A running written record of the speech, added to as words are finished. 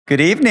Good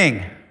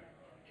evening.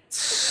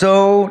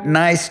 So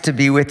nice to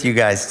be with you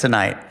guys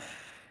tonight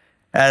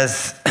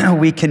as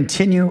we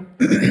continue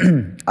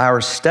our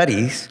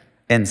studies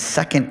in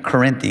 2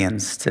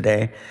 Corinthians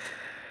today.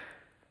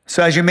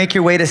 So as you make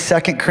your way to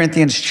 2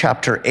 Corinthians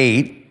chapter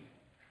 8,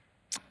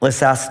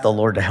 let's ask the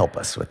Lord to help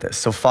us with this.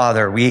 So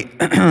Father, we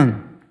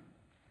come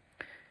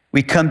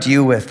to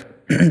you with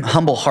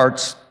humble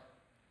hearts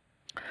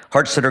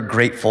that are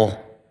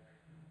grateful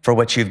for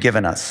what you've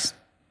given us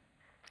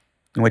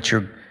and what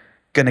you're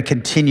going to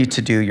continue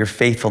to do, your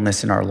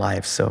faithfulness in our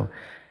lives. So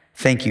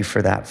thank you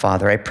for that,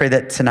 Father. I pray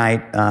that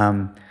tonight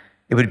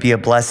it would be a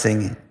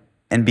blessing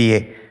and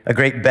be a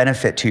great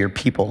benefit to your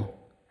people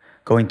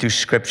going through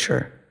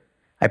Scripture.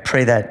 I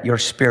pray that your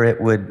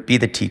Spirit would be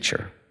the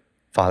teacher,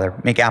 Father.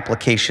 Make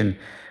application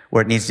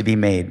where it needs to be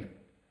made.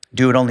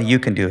 Do what only you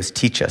can do, is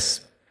teach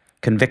us,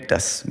 convict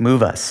us,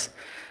 move us.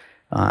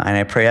 And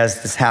I pray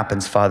as this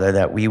happens, Father,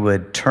 that we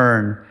would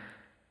turn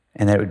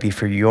and that it would be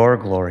for your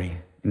glory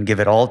and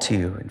give it all to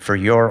you and for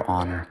your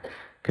honor,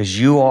 because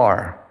you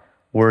are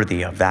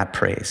worthy of that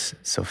praise.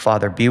 So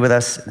Father, be with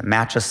us and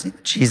match us in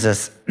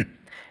Jesus.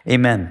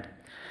 Amen.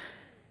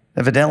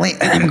 Evidently,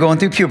 I'm going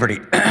through puberty.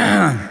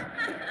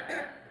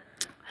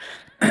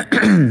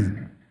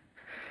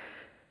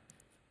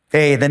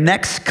 Hey, the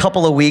next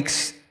couple of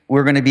weeks,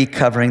 we're going to be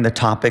covering the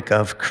topic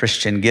of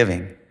Christian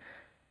giving.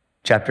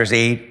 Chapters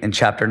 8 and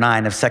chapter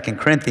 9 of 2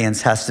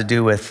 Corinthians has to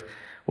do with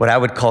what I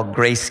would call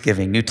grace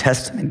giving, New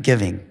Testament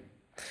giving.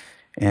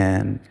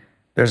 And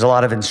there's a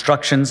lot of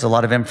instructions, a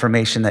lot of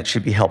information that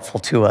should be helpful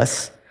to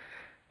us.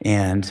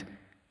 And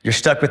you're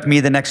stuck with me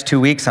the next 2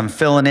 weeks. I'm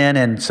filling in.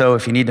 And so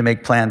if you need to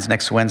make plans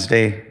next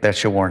Wednesday,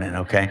 that's your warning,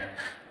 okay?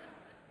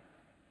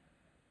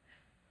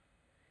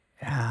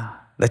 Yeah,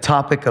 the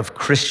topic of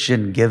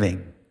Christian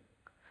giving.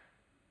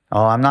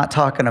 Oh, I'm not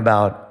talking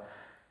about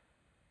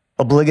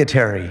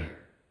obligatory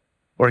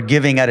or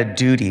giving out of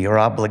duty or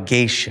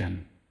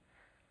obligation.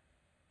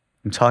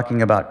 I'm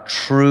talking about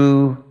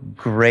true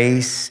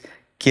grace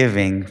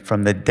giving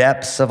from the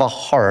depths of a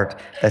heart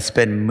that's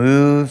been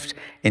moved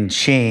and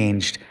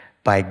changed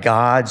by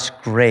God's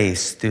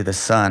grace through the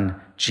Son,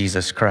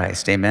 Jesus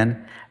Christ.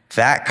 Amen?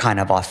 That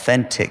kind of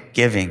authentic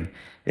giving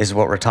is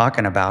what we're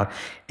talking about.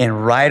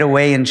 And right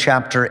away in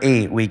chapter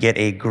 8, we get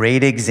a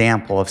great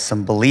example of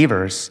some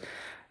believers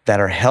that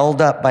are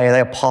held up by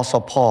the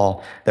Apostle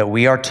Paul that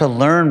we are to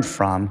learn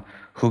from,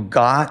 who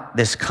got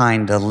this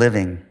kind of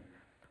living.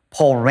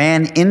 Paul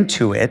ran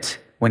into it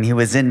when he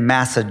was in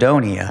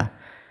Macedonia.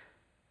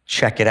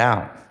 Check it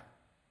out.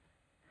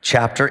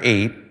 Chapter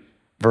 8,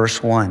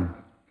 verse 1.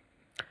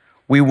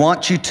 We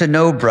want you to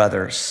know,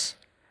 brothers,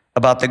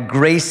 about the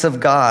grace of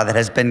God that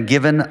has been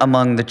given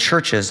among the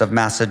churches of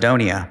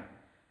Macedonia.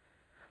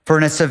 For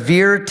in a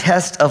severe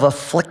test of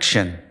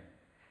affliction,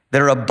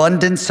 their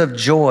abundance of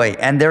joy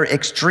and their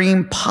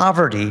extreme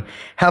poverty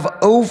have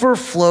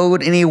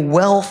overflowed in a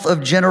wealth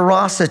of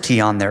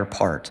generosity on their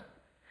part.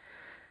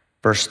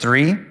 Verse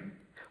 3,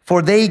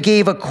 for they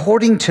gave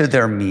according to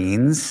their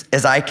means,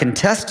 as I can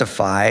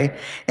testify,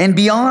 and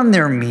beyond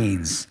their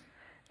means,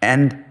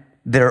 and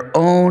their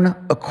own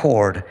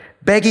accord,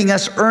 begging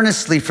us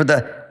earnestly for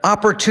the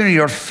opportunity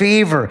or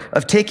favor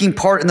of taking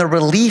part in the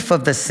relief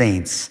of the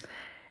saints.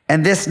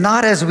 And this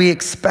not as we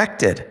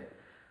expected,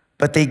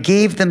 but they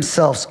gave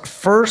themselves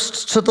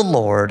first to the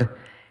Lord,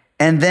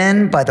 and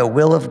then by the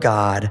will of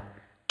God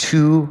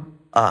to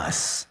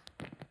us.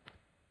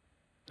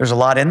 There's a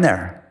lot in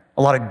there.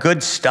 A lot of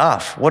good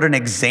stuff. What an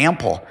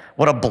example.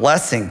 What a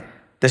blessing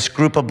this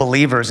group of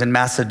believers in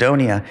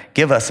Macedonia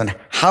give us on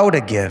how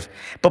to give.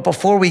 But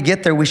before we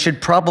get there, we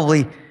should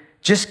probably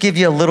just give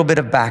you a little bit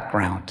of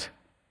background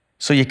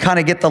so you kind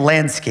of get the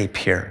landscape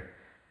here.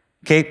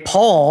 Okay,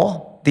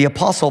 Paul, the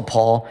Apostle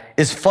Paul,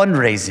 is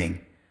fundraising.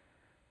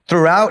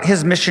 Throughout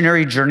his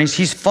missionary journeys,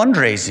 he's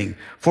fundraising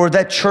for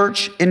that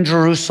church in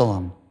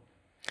Jerusalem.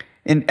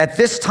 And at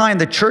this time,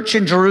 the church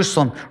in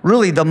Jerusalem,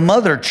 really the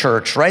mother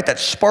church, right, that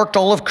sparked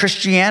all of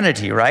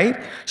Christianity,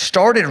 right,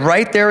 started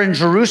right there in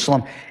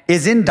Jerusalem,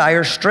 is in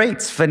dire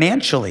straits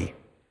financially.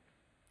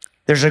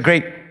 There's a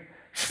great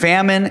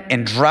famine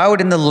and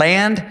drought in the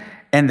land,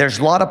 and there's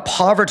a lot of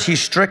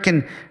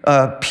poverty-stricken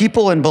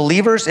people and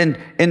believers. And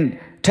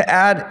to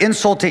add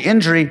insult to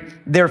injury,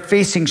 they're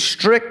facing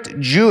strict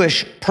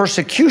Jewish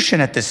persecution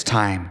at this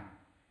time,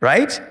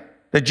 right?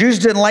 The Jews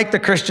didn't like the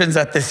Christians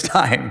at this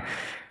time.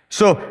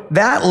 So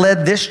that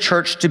led this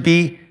church to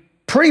be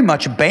pretty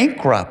much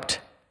bankrupt.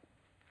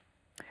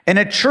 And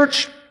a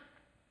church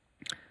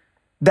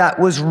that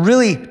was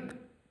really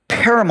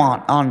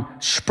paramount on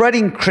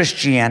spreading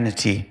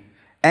Christianity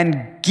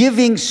and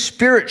giving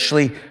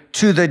spiritually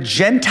to the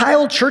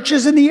Gentile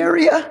churches in the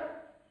area.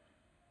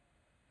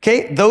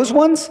 Okay, those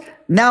ones,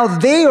 now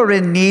they are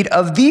in need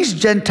of these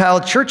Gentile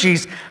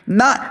churches,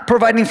 not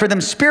providing for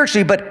them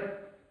spiritually,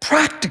 but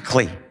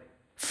practically,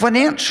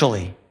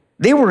 financially.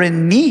 They were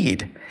in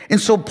need. And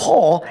so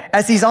Paul,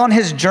 as he's on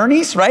his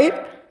journeys,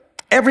 right?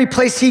 Every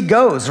place he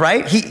goes,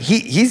 right?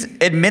 He's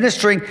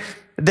administering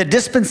the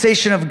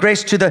dispensation of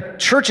grace to the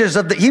churches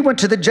he went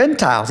to the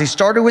Gentiles. He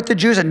started with the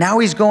Jews, and now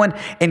he's going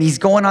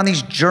on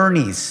these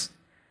journeys.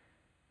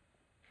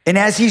 And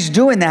as he's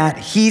doing that,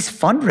 he's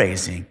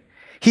fundraising.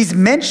 He's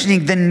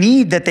mentioning the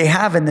need that they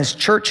have in this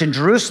church in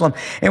Jerusalem.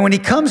 And when he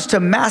comes to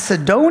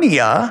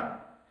Macedonia,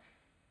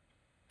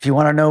 if you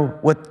want to know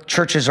what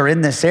churches are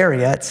in this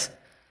area, it's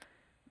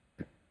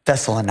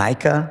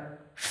Thessalonica,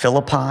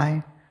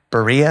 Philippi,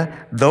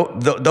 Berea.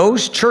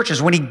 Those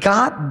churches, when he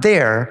got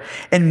there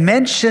and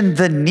mentioned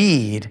the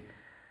need,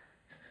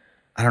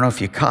 I don't know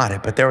if you caught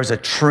it, but there was a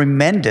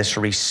tremendous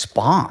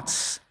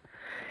response.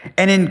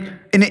 And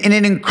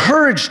it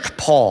encouraged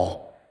Paul.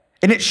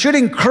 And it should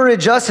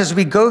encourage us as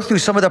we go through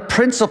some of the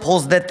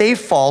principles that they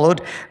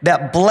followed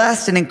that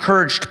blessed and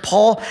encouraged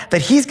Paul,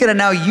 that he's going to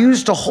now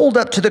use to hold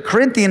up to the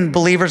Corinthian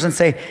believers and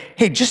say,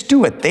 hey, just do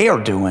what they are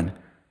doing.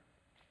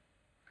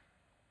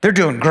 They're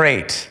doing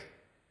great.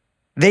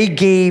 They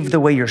gave the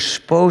way you're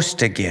supposed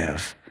to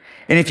give.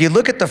 And if you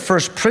look at the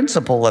first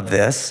principle of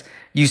this,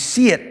 you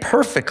see it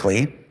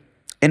perfectly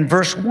in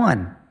verse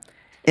 1.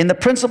 In the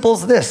principle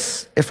is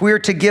this: if we are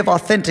to give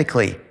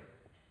authentically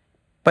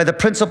by the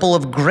principle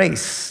of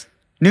grace,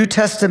 New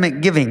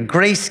Testament giving,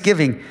 grace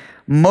giving,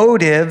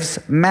 motives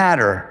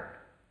matter.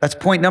 That's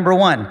point number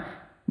 1.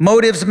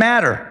 Motives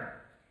matter.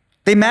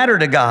 They matter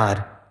to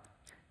God.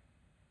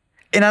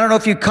 And I don't know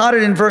if you caught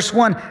it in verse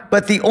 1,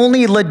 but the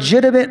only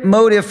legitimate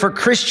motive for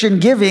Christian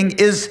giving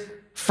is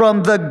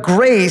from the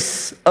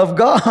grace of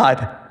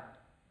God.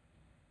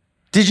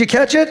 Did you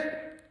catch it?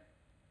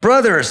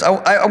 Brothers,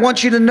 I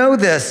want you to know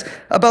this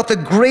about the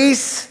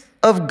grace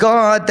of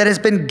God that has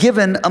been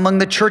given among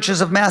the churches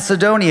of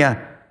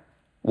Macedonia.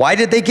 Why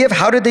did they give?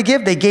 How did they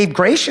give? They gave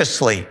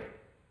graciously.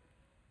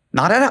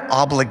 Not out of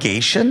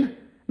obligation,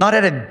 not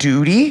out of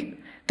duty.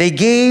 They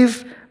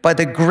gave by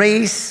the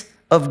grace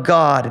of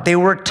God. They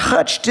were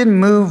touched and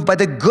moved by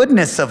the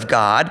goodness of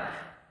God,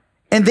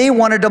 and they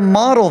wanted to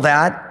model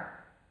that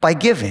by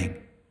giving.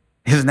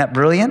 Isn't that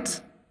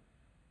brilliant?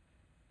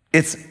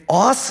 It's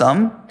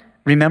awesome.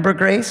 Remember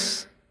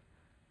grace?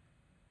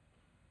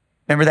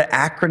 Remember the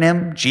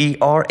acronym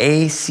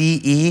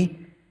GRACE?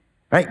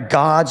 Right?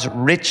 God's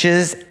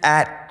riches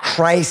at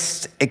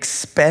Christ's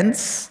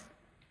expense.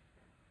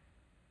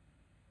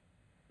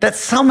 That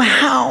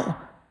somehow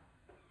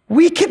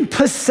we can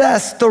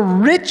possess the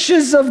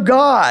riches of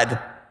God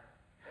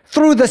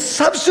through the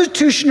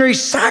substitutionary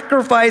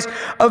sacrifice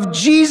of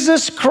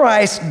Jesus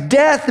Christ,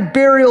 death,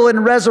 burial,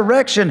 and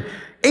resurrection.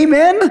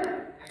 Amen?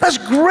 That's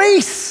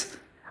grace.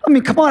 I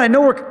mean, come on, I know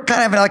we're kind of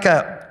having like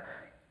a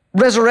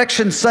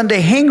Resurrection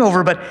Sunday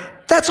hangover, but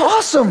that's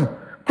awesome.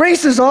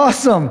 Grace is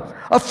awesome.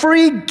 A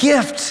free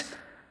gift,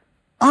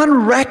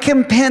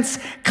 unrecompensed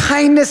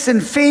kindness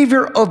and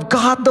favor of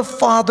God the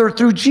Father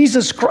through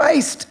Jesus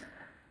Christ.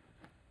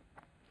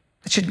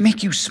 That should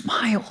make you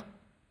smile.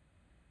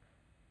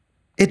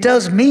 It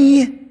does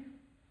me.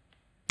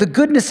 The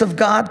goodness of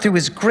God through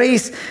his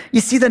grace.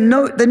 You see, the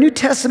New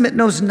Testament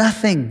knows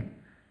nothing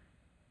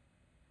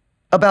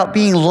about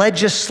being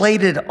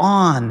legislated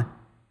on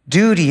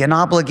duty and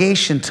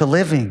obligation to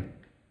living,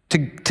 to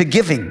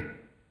giving.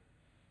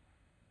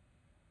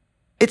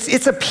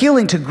 It's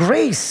appealing to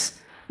grace,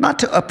 not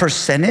to a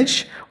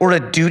percentage or a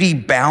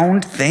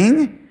duty-bound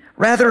thing.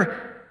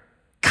 Rather,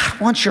 God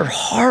wants your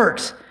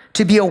heart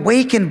to be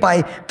awakened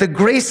by the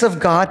grace of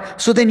God,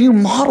 so then you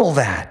model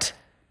that.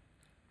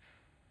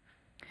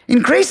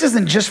 And grace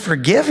isn't just for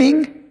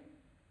giving.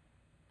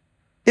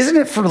 Isn't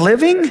it for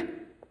living?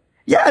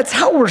 Yeah, it's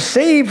how we're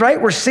saved, right?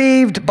 We're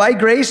saved by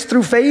grace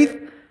through faith.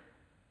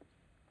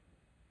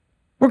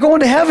 We're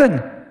going to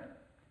heaven.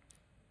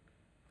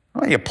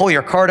 Well, you pull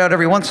your card out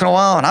every once in a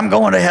while, and I'm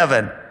going to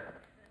heaven.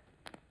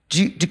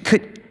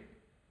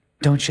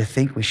 Don't you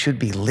think we should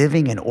be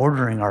living and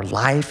ordering our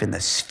life in the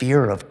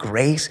sphere of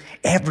grace?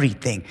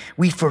 Everything.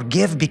 We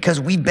forgive because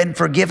we've been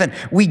forgiven.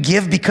 We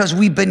give because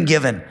we've been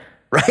given,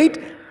 right?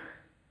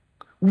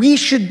 We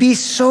should be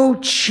so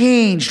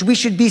changed. We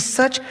should be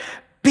such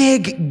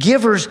big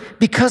givers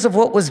because of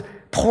what was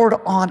poured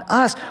on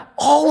us.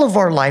 All of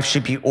our life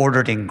should be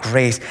ordered in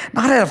grace,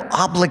 not out of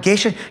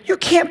obligation. You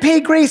can't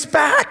pay grace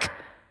back.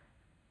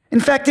 In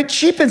fact, it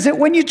cheapens it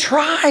when you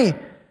try.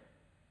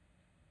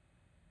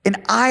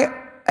 And I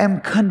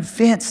am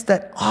convinced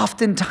that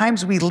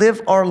oftentimes we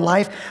live our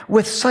life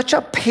with such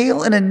a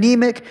pale and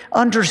anemic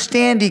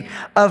understanding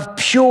of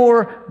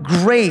pure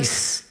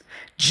grace.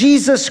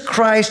 Jesus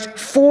Christ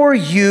for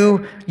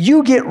you,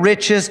 you get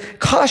riches,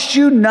 cost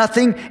you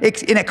nothing, and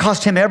it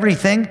cost him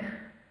everything.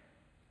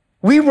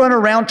 We run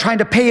around trying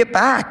to pay it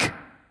back.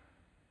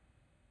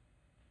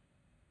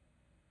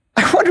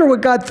 I wonder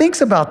what God thinks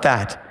about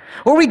that.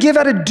 Or we give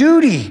out of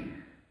duty.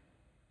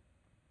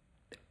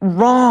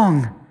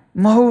 Wrong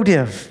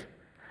motive.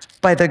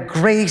 By the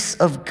grace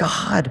of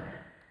God.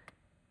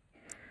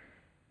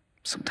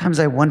 Sometimes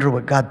I wonder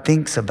what God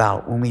thinks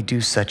about when we do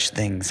such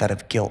things out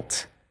of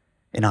guilt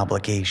and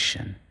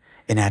obligation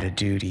and out of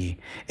duty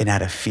and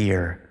out of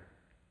fear.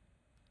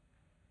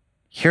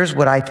 Here's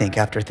what I think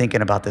after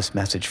thinking about this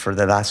message for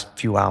the last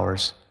few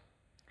hours.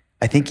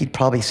 I think he'd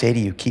probably say to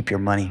you, keep your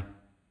money.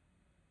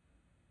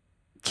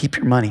 Keep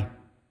your money.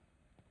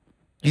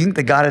 You think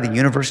the God of the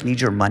universe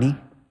needs your money?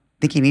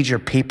 Think he needs your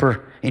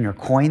paper and your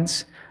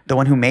coins? The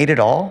one who made it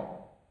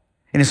all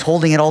and is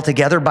holding it all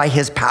together by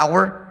his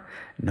power?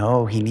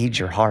 No, he needs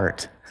your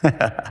heart.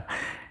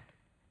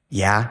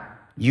 Yeah,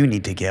 you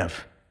need to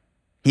give.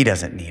 He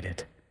doesn't need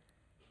it.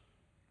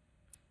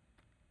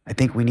 I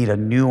think we need a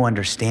new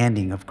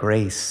understanding of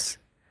grace.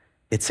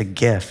 It's a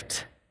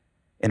gift,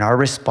 and our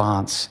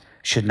response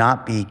should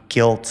not be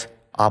guilt,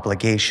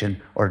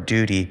 obligation, or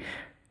duty.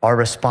 Our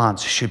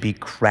response should be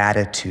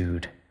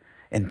gratitude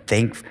and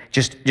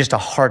just a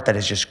heart that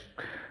is just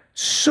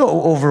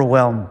so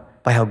overwhelmed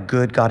by how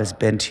good God has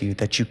been to you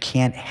that you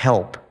can't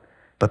help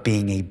but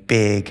being a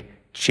big,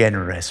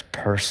 generous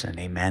person.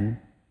 Amen?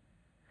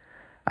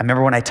 I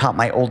remember when I taught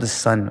my oldest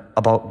son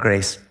about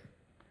grace.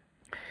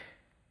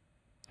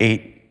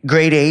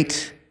 Grade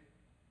 8,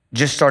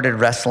 just started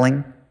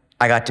wrestling.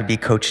 I got to be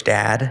Coach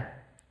Dad,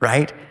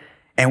 right?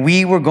 And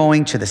we were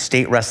going to the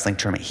state wrestling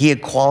tournament. He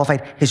had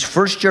qualified his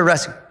first year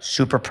wrestling.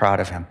 Super proud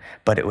of him.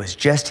 But it was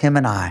just him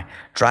and I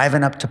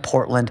driving up to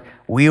Portland.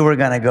 We were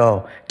going to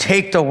go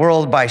take the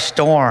world by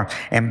storm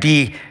and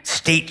be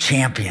state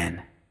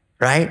champion,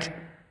 right?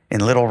 In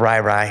Little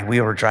Rai,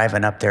 we were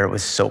driving up there. It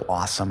was so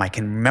awesome. I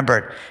can remember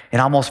it. It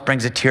almost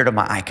brings a tear to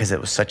my eye because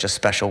it was such a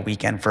special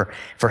weekend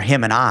for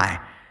him and I.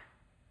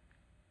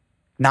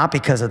 Not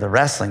because of the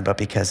wrestling, but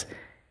because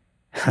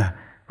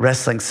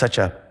wrestling's such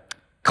a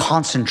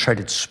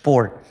concentrated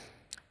sport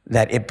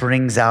that it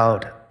brings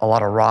out a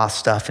lot of raw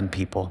stuff in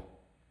people.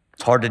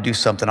 It's hard to do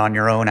something on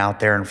your own out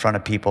there in front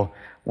of people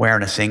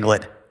wearing a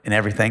singlet and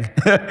everything.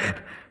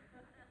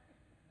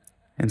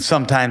 And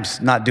sometimes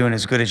not doing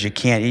as good as you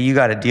can. You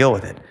got to deal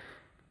with it.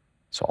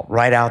 So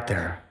right out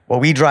there. Well,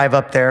 we drive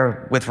up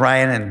there with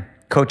Ryan and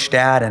Coach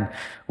Dad, and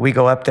we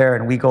go up there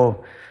and we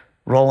go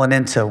rolling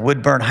into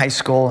Woodburn High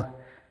School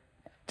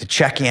to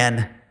check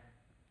in.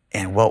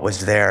 And what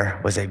was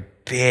there was a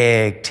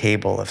big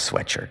table of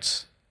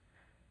sweatshirts.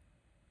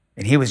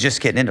 And he was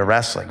just getting into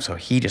wrestling, so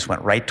he just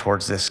went right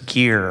towards this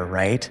gear,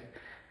 right?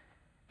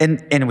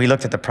 And we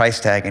looked at the price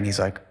tag, and he's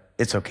like,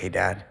 "It's okay,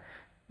 Dad.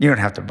 You don't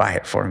have to buy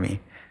it for me."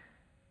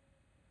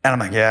 And I'm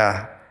like,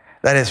 "Yeah,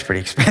 that is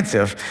pretty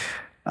expensive."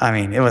 I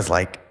mean, it was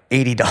like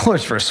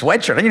 $80 for a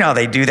sweatshirt. You know how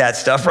they do that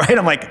stuff, right?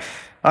 I'm like,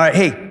 "All right,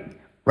 hey,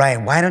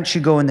 Ryan, why don't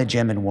you go in the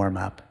gym and warm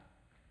up?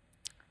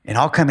 And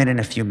I'll come in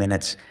a few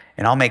minutes,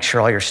 and I'll make sure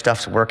all your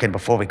stuff's working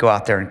before we go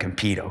out there and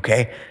compete,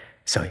 okay?"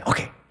 So,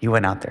 okay, he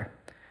went out there.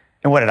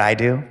 And what did I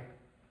do?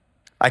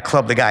 I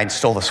clubbed the guy and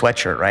stole the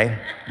sweatshirt, right?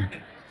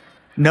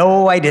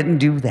 No, I didn't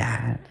do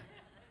that.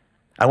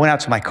 I went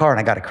out to my car and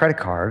I got a credit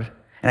card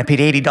and I paid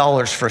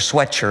 $80 for a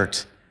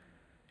sweatshirt.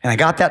 And I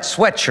got that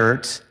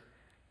sweatshirt,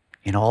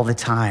 and all the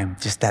time,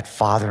 just that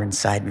father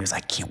inside me was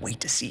like, I can't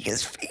wait to see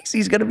his face.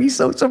 He's gonna be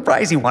so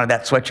surprised. He wanted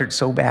that sweatshirt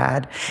so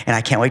bad. And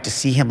I can't wait to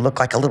see him look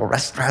like a little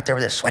wrestler out there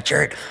with his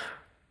sweatshirt.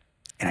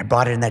 And I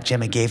brought it in that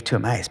gym and gave to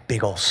him. I had this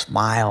big old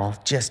smile.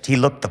 Just, he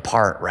looked the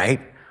part, right?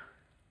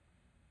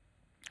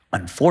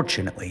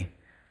 Unfortunately,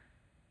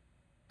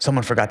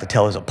 someone forgot to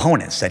tell his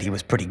opponents that he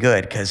was pretty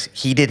good because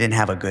he didn't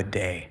have a good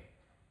day.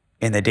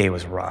 And the day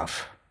was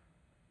rough.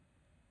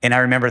 And I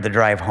remember the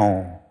drive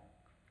home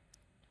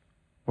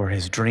where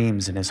his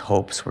dreams and his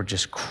hopes were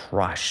just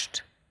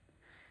crushed.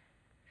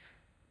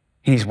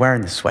 And he's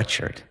wearing the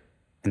sweatshirt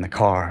in the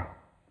car.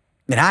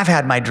 And I've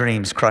had my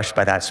dreams crushed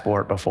by that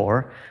sport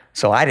before,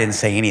 so I didn't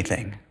say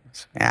anything.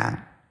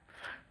 Yeah,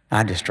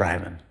 I'm just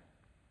driving.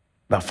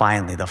 But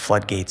finally, the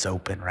floodgates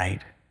open,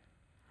 right?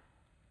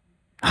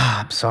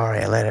 I'm sorry,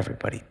 I let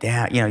everybody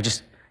down.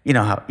 You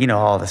know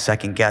all the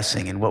second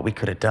guessing and what we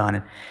could have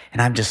done.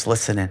 And I'm just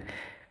listening.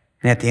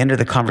 And at the end of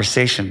the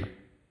conversation,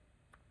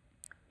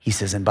 he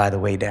says, and by the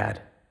way,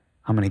 Dad,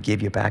 I'm going to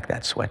give you back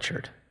that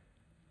sweatshirt.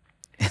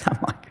 And I'm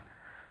like,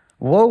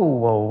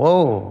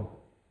 whoa.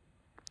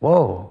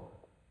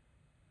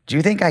 Do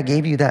you think I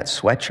gave you that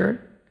sweatshirt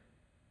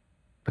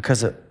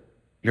because of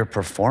your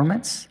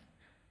performance?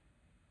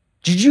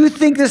 Did you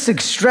think this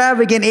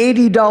extravagant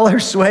 $80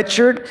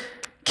 sweatshirt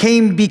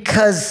came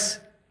because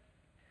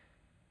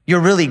you're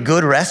a really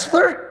good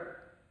wrestler?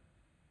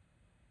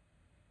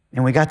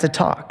 And we got to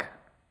talk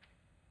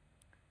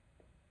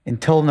and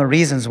told him the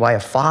reasons why a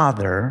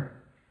father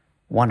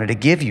wanted to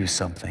give you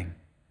something.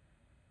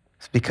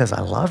 It's because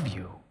I love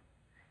you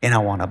and I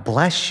want to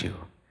bless you.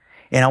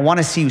 And I want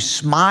to see you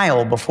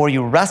smile before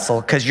you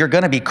wrestle because you're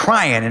going to be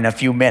crying in a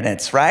few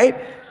minutes,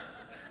 right?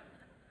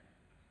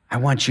 I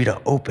want you to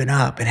open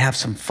up and have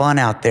some fun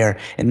out there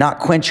and not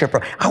quench your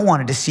I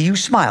wanted to see you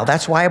smile.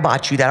 That's why I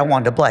bought you that. I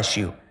wanted to bless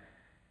you.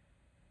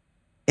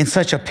 In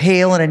such a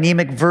pale and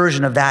anemic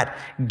version of that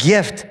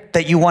gift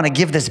that you want to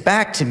give this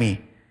back to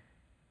me.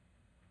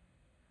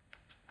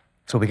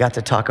 So we got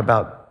to talk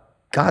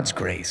about God's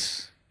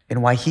grace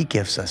and why he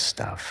gives us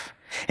stuff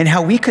and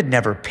how we could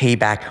never pay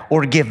back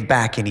or give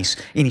back any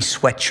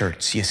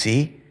sweatshirts, you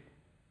see?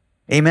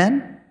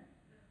 Amen?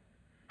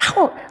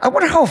 I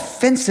wonder how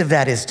offensive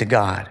that is to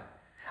God.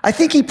 I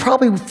think he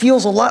probably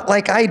feels a lot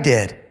like I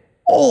did.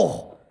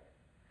 oh,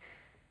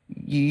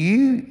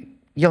 you,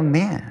 young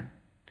man,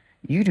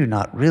 you do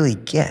not really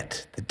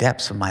get the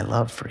depths of my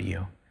love for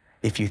you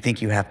if you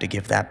think you have to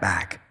give that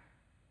back.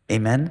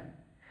 Amen?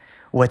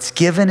 What's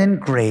given in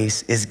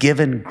grace is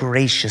given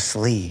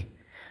graciously.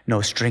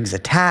 No strings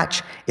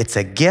attached. It's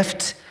a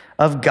gift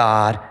of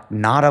God,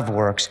 not of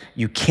works.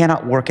 You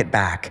cannot work it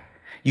back.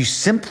 You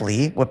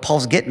simply, what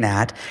Paul's getting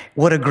at,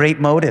 what a great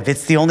motive.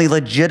 It's the only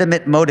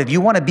legitimate motive. You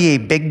want to be a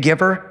big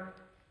giver?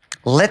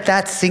 Let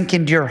that sink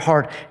into your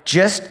heart.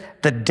 Just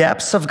the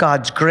depths of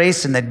God's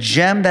grace and the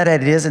gem that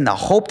it is and the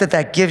hope that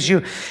that gives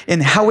you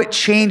and how it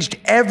changed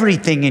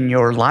everything in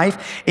your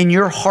life, and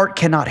your heart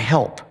cannot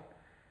help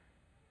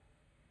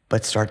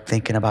but start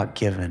thinking about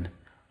giving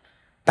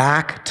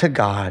back to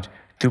God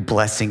through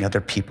blessing other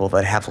people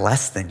that have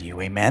less than you.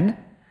 Amen?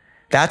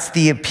 That's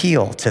the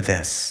appeal to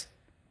this.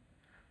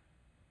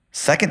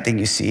 Second thing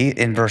you see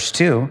in verse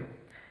 2,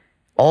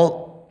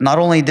 not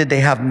only did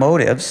they have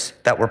motives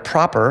that were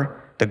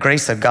proper, the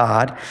grace of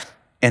God,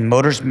 and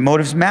motives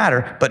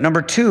matter, but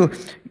number 2,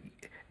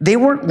 they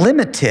weren't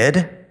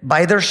limited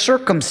by their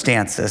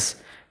circumstances.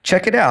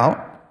 Check it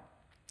out.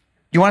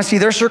 You want to see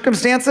their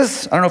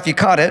circumstances? I don't know if you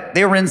caught it.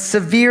 They were in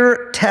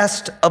severe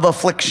test of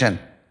affliction.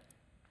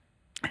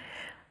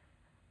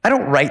 I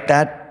don't write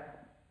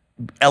that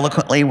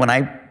eloquently when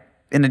I'm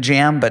in a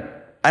jam,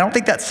 but I don't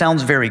think that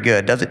sounds very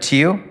good, does it to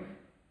you?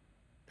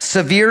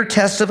 Severe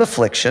test of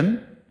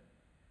affliction,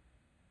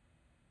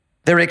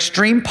 their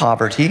extreme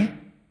poverty,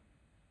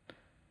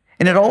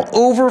 and it all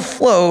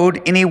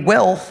overflowed in a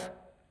wealth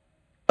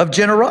of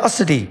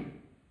generosity.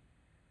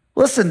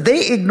 Listen,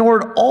 they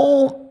ignored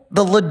all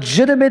the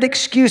legitimate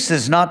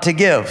excuses not to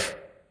give.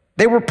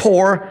 They were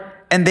poor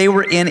and they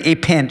were in a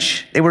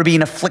pinch. They were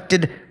being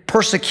afflicted,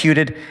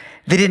 persecuted.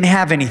 They didn't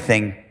have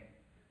anything.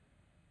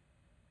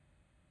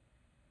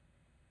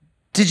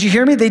 Did you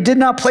hear me? They did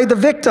not play the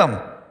victim.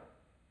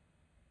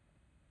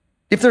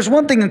 If there's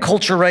one thing in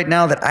culture right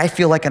now that I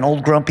feel like an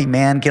old grumpy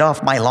man, get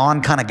off my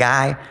lawn kind of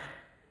guy,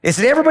 is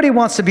that everybody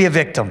wants to be a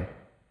victim.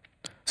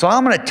 So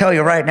I'm going to tell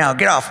you right now,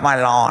 get off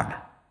my lawn.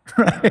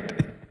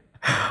 Right?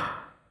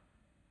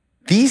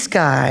 These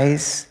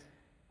guys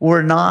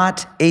were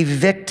not a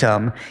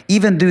victim,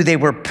 even though they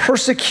were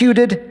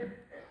persecuted,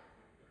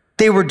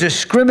 they were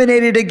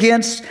discriminated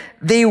against,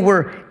 they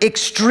were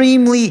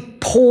extremely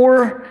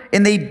poor,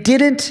 and they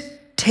didn't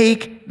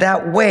take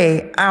that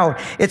way out.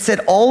 It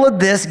said all of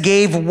this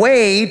gave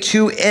way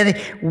to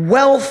a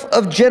wealth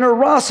of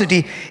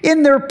generosity.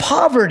 In their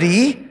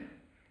poverty,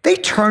 they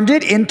turned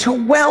it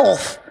into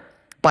wealth.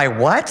 By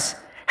what?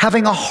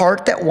 Having a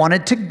heart that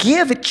wanted to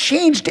give. It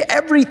changed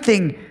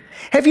everything.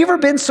 Have you ever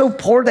been so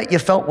poor that you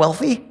felt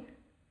wealthy?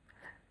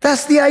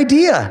 That's the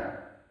idea,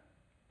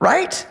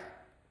 right?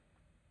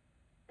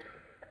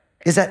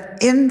 Is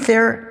that in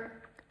their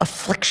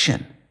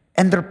affliction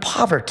and their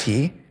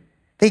poverty,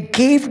 they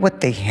gave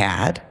what they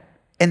had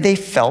and they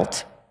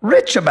felt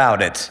rich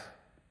about it.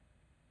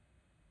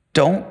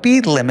 Don't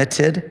be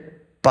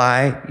limited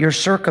by your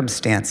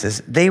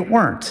circumstances. They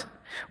weren't.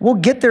 We'll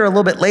get there a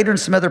little bit later in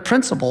some other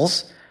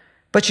principles,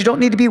 but you don't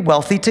need to be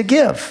wealthy to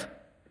give.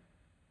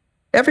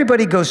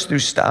 Everybody goes through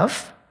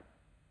stuff.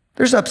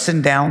 There's ups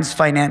and downs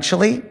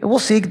financially. We'll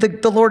see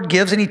the Lord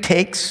gives and he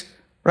takes,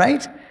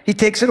 right? He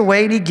takes it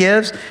away and he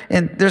gives.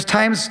 And there's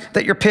times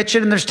that you're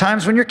pitching and there's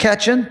times when you're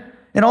catching,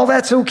 and all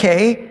that's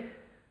okay.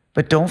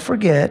 But don't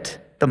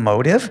forget the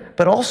motive,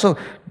 but also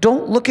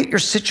don't look at your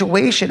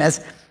situation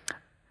as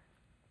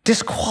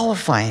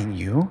disqualifying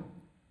you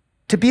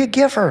to be a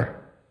giver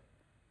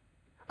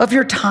of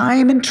your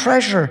time and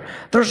treasure.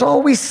 There's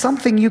always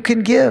something you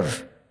can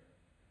give,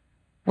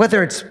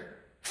 whether it's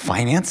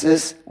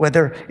finances,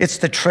 whether it's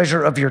the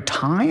treasure of your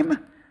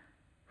time,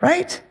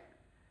 right?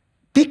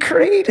 Be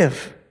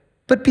creative,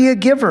 but be a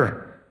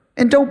giver,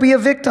 and don't be a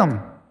victim.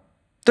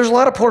 There's a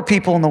lot of poor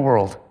people in the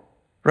world,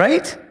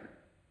 right?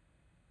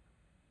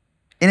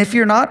 And if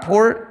you're not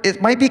poor,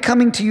 it might be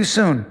coming to you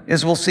soon,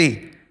 as we'll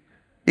see.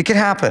 It could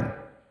happen.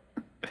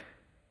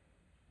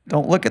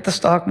 Don't look at the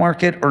stock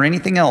market or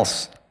anything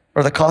else,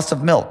 or the cost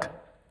of milk,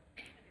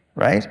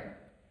 right?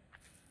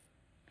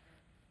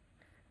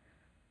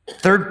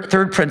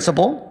 Third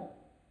principle,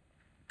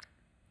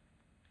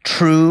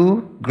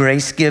 true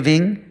grace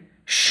giving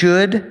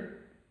should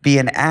be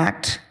an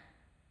act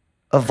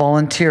of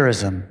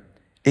volunteerism.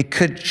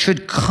 It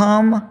should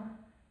come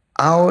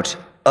out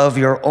of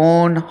your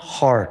own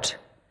heart.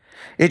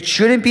 It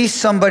shouldn't be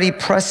somebody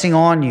pressing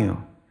on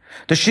you.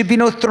 There should be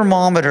no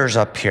thermometers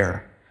up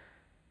here,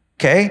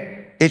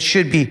 okay? It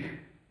should be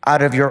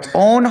out of your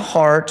own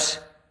heart,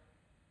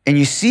 and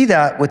you see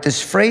that with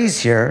this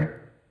phrase here,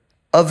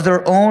 of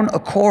their own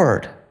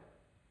accord.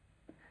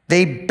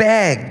 They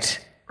begged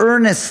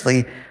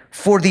earnestly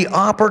for the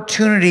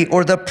opportunity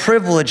or the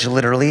privilege,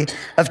 literally,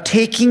 of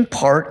taking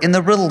part in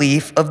the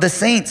relief of the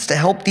saints to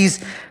help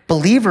these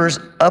believers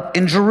up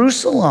in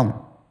Jerusalem.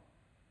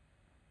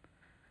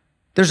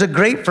 There's a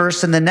great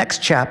verse in the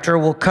next chapter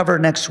we'll cover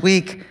next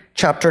week,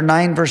 chapter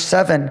 9, verse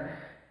 7.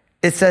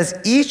 It says,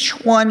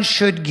 each one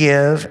should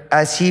give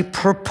as he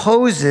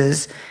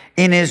proposes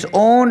in his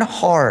own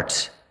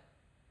heart,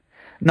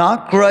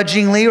 not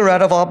grudgingly or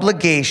out of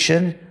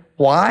obligation.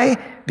 Why?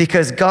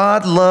 Because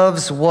God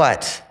loves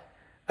what?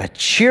 A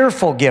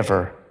cheerful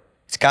giver.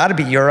 It's got to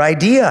be your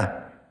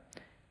idea.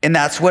 And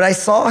that's what I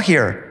saw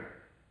here.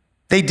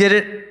 They did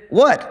it,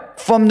 what?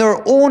 From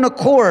their own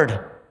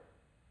accord.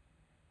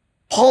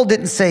 Paul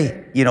didn't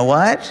say, you know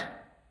what?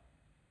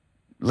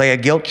 Lay a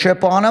guilt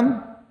trip on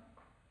them.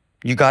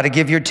 You got to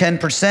give your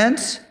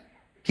 10%.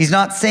 He's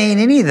not saying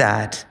any of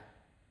that.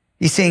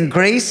 He's saying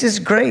grace is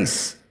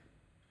grace.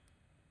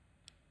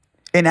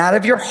 And out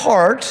of your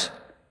heart,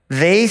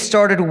 they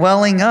started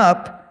welling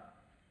up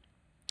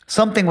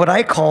something what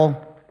I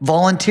call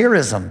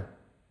volunteerism.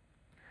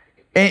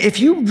 And if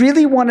you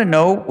really want to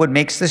know what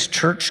makes this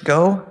church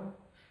go,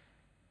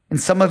 and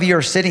some of you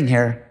are sitting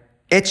here,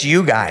 it's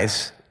you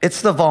guys.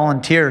 It's the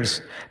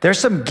volunteers. There's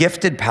some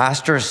gifted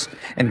pastors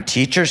and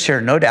teachers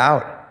here, no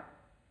doubt.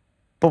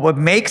 But what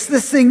makes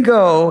this thing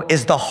go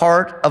is the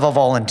heart of a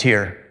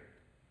volunteer.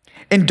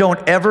 And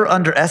don't ever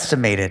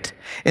underestimate it.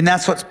 And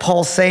that's what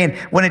Paul's saying.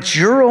 When it's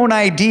your own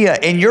idea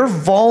and you're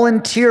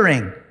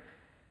volunteering,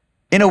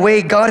 in a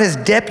way, God has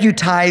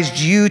deputized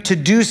you to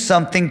do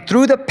something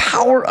through the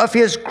power of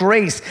his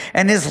grace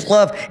and his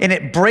love, and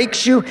it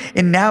breaks you,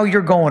 and now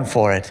you're going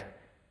for it.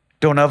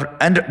 Don't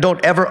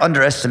ever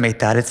underestimate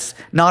that. It's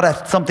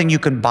not something you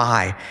can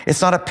buy.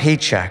 It's not a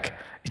paycheck.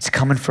 It's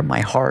coming from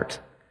my heart.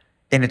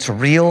 And it's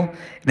real,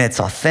 and it's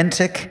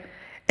authentic,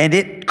 and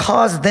it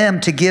caused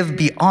them to give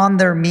beyond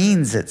their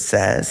means, it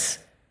says.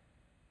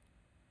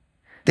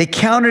 They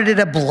counted it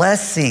a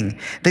blessing.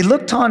 They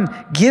looked on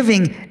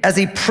giving as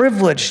a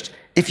privilege.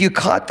 If you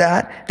caught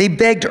that, they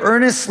begged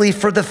earnestly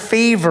for the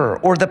favor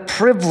or the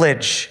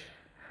privilege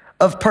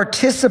of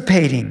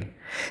participating.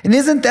 And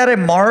isn't that a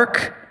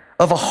mark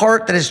of a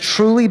heart that has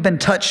truly been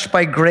touched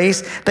by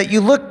grace, that you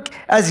look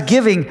as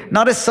giving,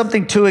 not as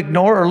something to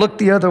ignore or look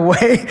the other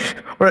way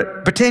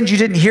or pretend you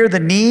didn't hear the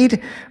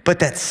need, but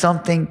that's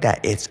something that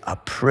it's a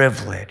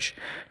privilege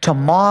to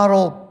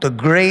model the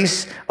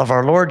grace of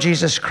our Lord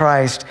Jesus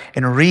Christ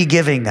and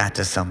re-giving that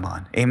to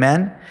someone.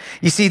 Amen?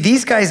 You see,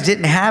 these guys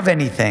didn't have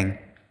anything.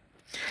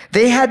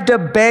 They had to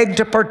beg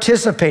to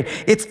participate.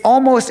 It's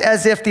almost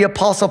as if the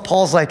Apostle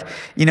Paul's like,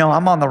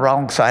 I'm on the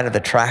wrong side of the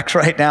tracks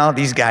right now.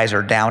 These guys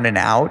are down and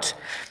out.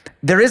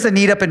 There is a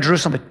need up in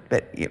Jerusalem,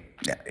 but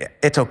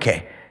it's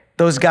okay.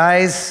 Those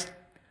guys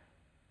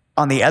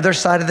on the other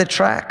side of the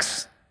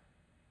tracks,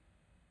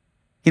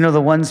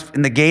 the ones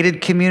in the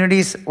gated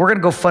communities, we're going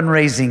to go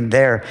fundraising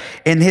there.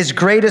 And his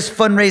greatest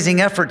fundraising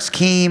efforts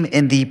came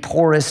in the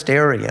poorest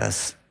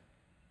areas.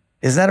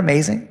 Isn't that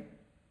amazing?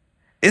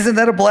 Isn't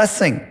that a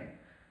blessing?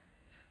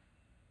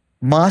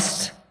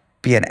 Must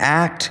be an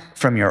act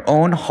from your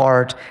own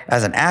heart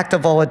as an act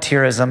of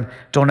volunteerism.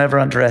 Don't ever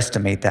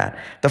underestimate that.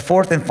 The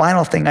fourth and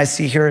final thing I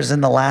see here is in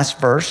the last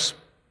verse.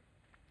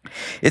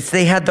 It's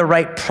they had the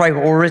right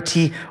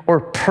priority or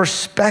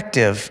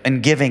perspective in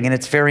giving, and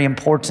it's very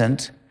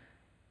important.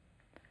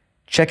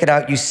 Check it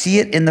out. You see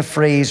it in the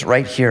phrase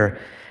right here.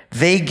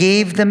 They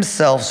gave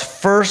themselves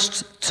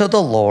first to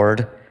the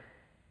Lord,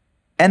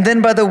 and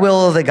then by the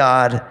will of the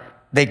God,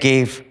 they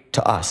gave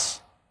to us.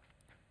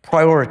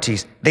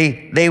 Priorities.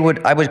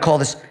 I would call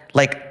this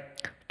like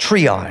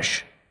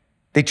triage.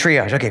 They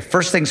triage. Okay,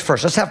 first things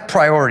first. Let's have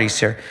priorities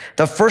here.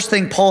 The first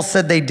thing Paul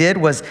said they did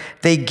was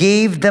they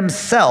gave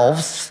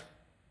themselves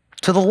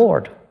to the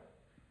Lord.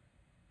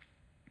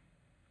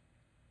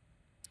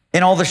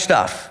 In all their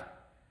stuff.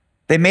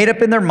 They made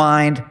up in their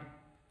mind,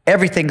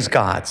 everything's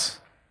God's.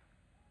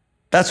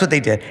 That's what they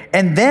did.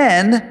 And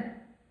then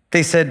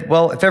they said,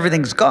 well, if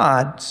everything's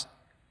God's,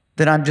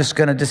 then I'm just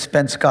going to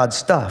dispense God's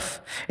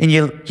stuff. And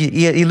you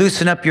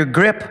loosen up your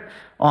grip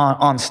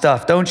on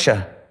stuff, don't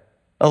you?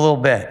 A little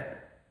bit.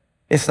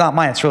 It's not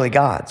mine, it's really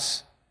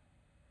God's.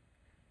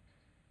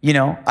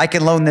 I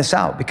can loan this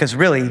out because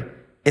really,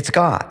 it's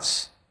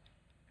God's.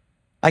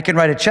 I can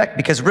write a check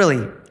because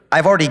really,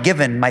 I've already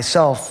given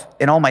myself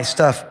and all my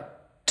stuff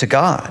to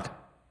God.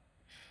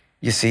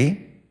 You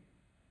see?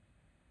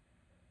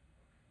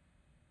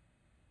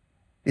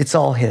 It's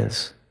all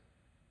his.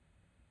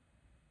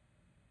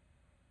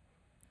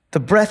 The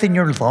breath in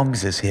your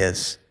lungs is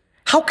his.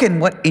 How can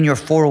what in your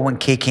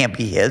 401k can't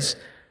be his?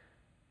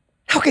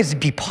 How can it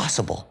be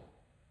possible?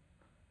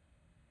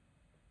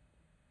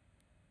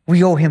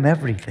 We owe him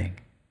everything.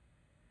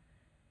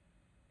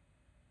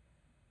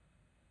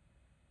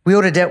 We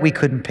owed a debt we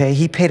couldn't pay.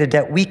 He paid a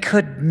debt we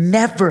could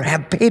never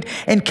have paid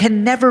and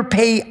can never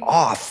pay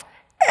off,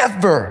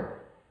 ever.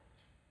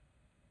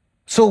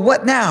 So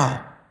what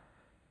now?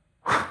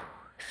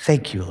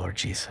 Thank you, Lord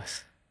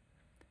Jesus.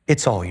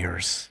 It's all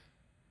yours.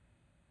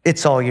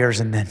 It's all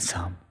yours and then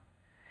some.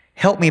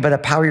 Help me by the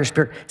power of your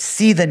Spirit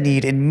see the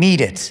need and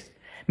meet it.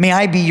 May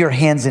I be your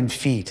hands and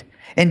feet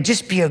and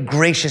just be a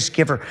gracious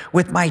giver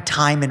with my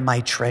time and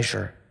my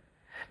treasure.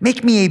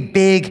 Make me a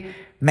big,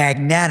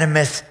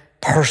 magnanimous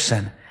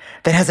person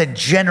that has a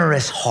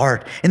generous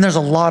heart. And there's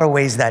a lot of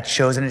ways that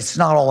shows, and it's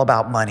not all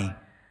about money.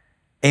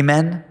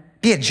 Amen?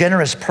 Be a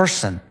generous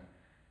person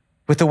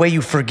with the way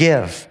you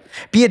forgive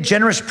Be a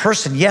generous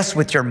person, yes,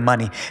 with your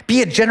money.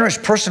 Be a generous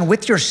person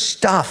with your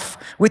stuff,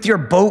 with your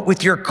boat,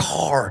 with your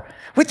car,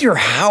 with your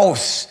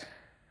house,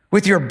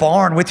 with your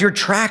barn, with your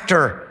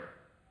tractor.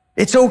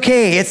 It's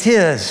okay, it's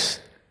his.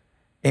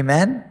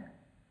 Amen?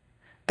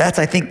 That's,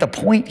 I think, the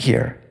point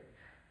here.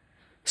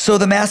 So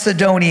the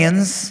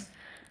Macedonians,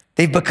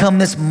 they've become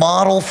this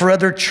model for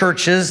other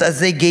churches as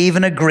they gave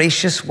in a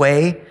gracious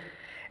way,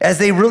 as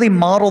they really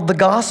modeled the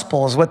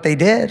gospel is what they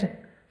did.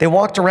 They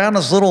walked around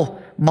as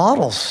little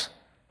models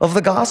of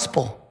the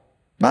gospel.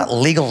 Not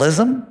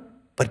legalism,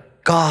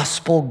 but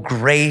gospel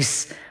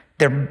grace.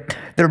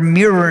 They're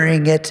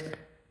mirroring it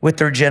with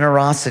their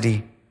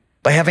generosity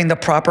by having the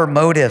proper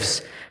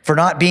motives for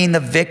not being the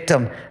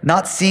victim,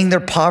 not seeing their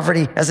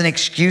poverty as an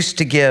excuse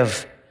to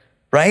give,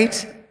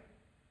 right?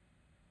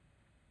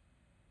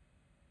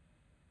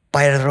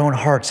 By their own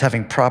hearts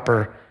having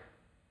proper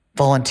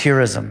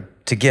volunteerism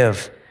to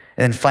give,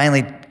 and then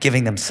finally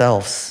giving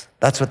themselves.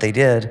 That's what they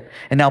did.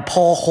 And now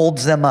Paul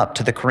holds them up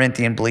to the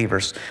Corinthian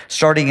believers,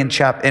 starting in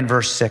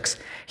verse 6.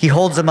 He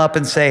holds them up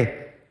and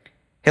say,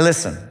 hey,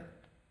 listen,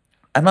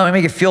 I'm not gonna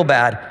make you feel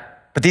bad,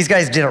 but these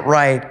guys did it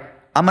right.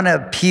 I'm gonna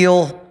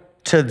appeal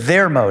to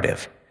their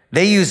motive.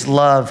 They use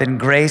love and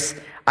grace.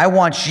 I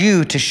want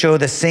you to show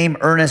the same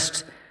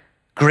earnest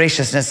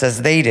graciousness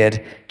as they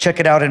did. Check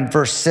it out in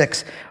verse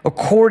 6.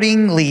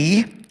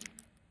 Accordingly,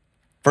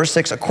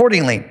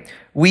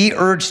 we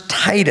urge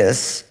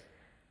Titus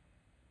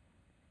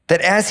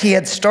that as he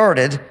had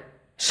started,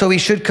 so he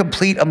should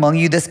complete among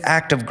you this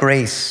act of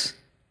grace.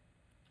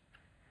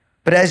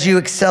 But as you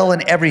excel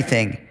in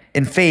everything,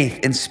 in faith,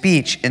 in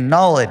speech, in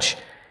knowledge,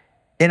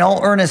 in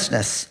all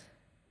earnestness,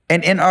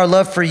 and in our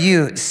love for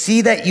you,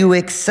 see that you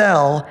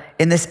excel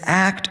in this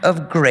act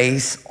of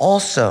grace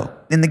also,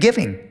 in the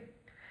giving.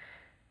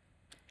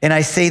 And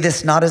I say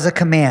this not as a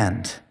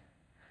command,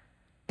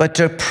 but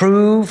to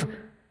prove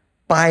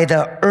by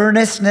the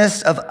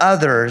earnestness of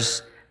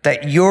others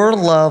that your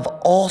love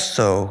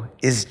also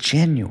is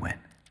genuine.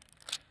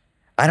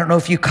 I don't know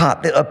if you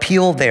caught the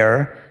appeal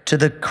there to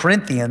the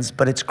Corinthians,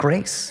 but it's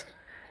grace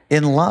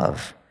in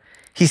love.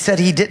 He said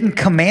he didn't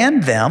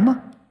command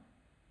them.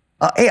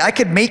 Hey, I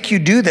could make you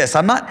do this.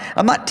 I'm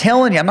not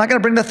telling you. I'm not going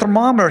to bring the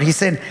thermometer. He's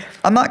saying,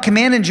 I'm not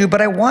commanding you,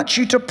 but I want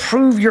you to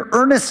prove your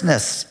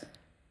earnestness.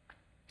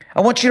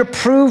 I want you to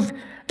prove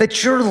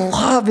that your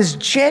love is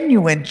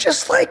genuine,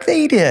 just like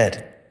they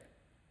did.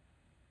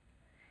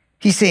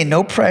 He's saying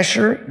no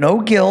pressure,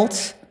 no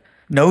guilt,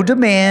 no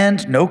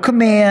demand, no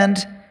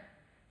command,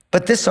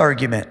 but this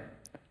argument.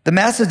 The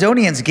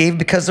Macedonians gave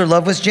because their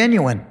love was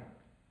genuine.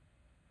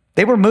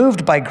 They were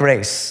moved by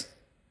grace.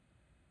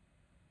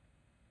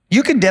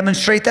 You can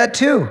demonstrate that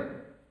too.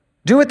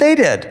 Do what they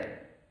did.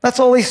 That's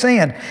all he's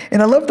saying.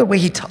 And I love the way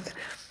he taught.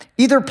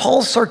 Either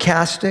Paul's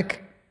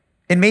sarcastic,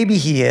 and maybe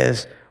he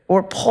is,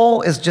 or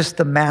Paul is just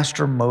the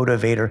master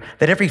motivator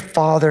that every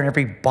father and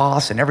every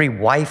boss and every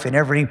wife and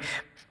every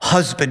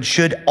husband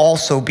should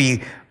also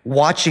be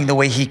watching the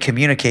way he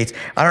communicates.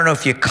 I don't know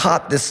if you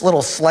caught this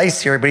little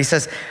slice here, but he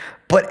says,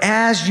 but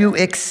as you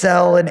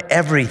excel in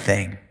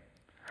everything.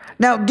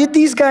 Now, did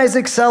these guys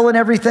excel in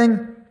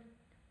everything?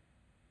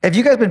 Have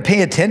you guys been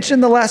paying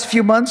attention the last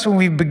few months when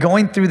we've been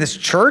going through this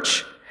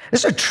church?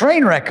 This is a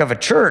train wreck of a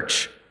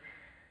church.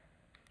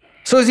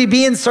 So is he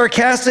being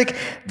sarcastic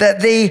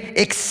that they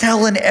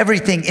excel in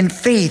everything, in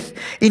faith,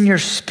 in your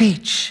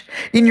speech,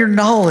 in your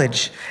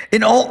knowledge,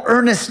 in all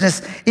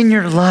earnestness, in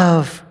your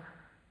love?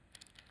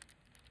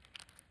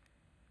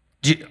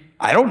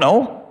 I don't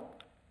know.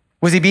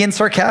 Was he being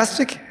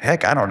sarcastic?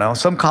 Heck, I don't know.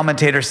 Some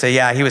commentators say,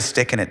 yeah, he was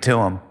sticking it to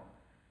him.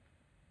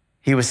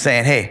 He was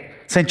saying, hey,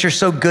 since you're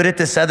so good at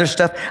this other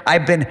stuff,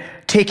 I've been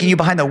taking you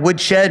behind the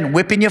woodshed and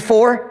whipping you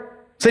for.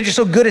 Since you're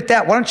so good at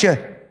that, why don't you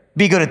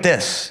be good at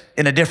this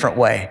in a different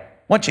way?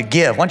 Why don't you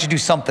give? Why don't you do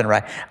something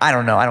right? I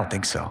don't know. I don't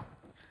think so.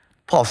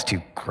 Paul's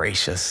too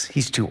gracious.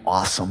 He's too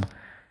awesome.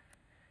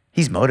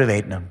 He's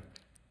motivating them.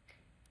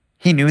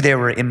 He knew they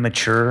were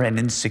immature and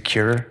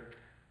insecure.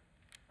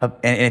 And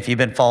if you've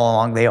been following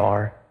along, they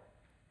are.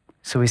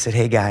 So he said,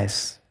 hey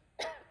guys,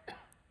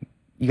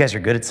 you guys are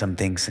good at some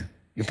things.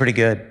 You're pretty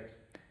good.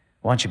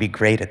 Why don't you be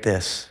great at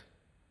this?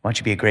 Why don't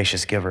you be a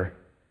gracious giver?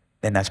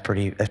 Then that's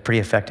pretty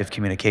effective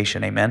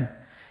communication, amen?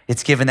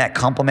 It's giving that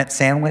compliment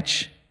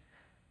sandwich,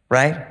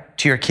 right?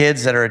 To your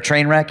kids that are a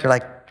train wreck, you're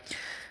like,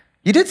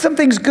 you did some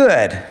things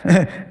good.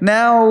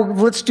 Now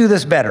let's do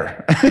this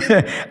better.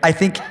 I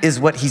think is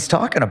what he's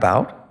talking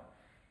about.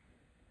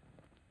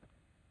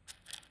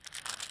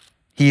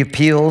 He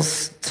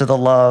appeals to the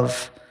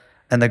love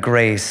and the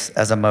grace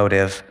as a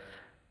motive,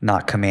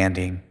 not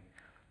commanding.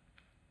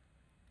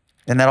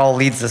 And that all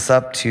leads us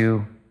up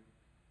to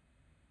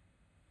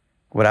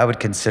what I would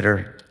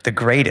consider the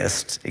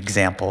greatest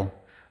example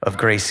of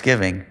grace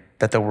giving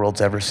that the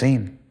world's ever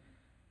seen.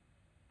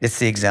 It's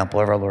the example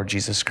of our Lord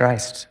Jesus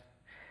Christ.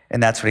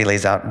 And that's what he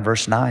lays out in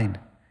verse 9.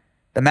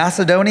 The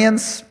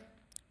Macedonians,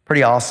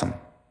 pretty awesome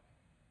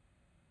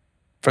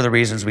for the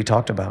reasons we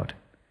talked about.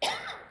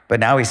 But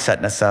now he's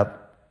setting us up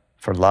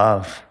for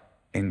love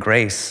and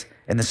grace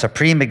and the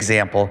supreme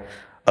example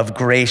of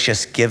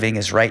gracious giving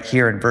is right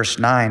here in verse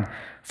 9.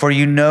 For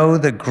you know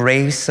the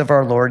grace of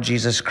our Lord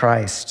Jesus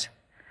Christ,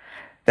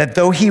 that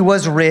though he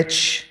was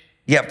rich,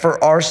 yet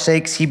for our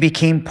sakes he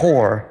became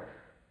poor,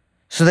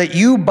 so that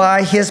you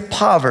by his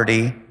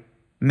poverty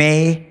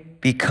may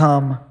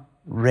become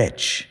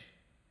rich.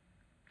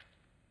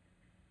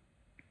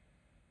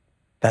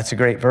 That's a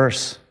great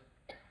verse.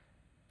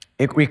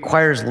 It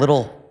requires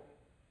little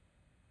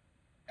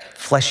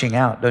fleshing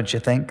out, don't you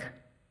think?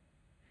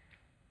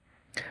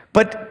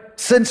 But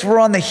since we're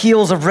on the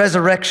heels of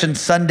Resurrection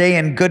Sunday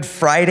and Good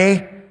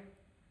Friday,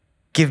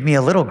 give me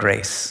a little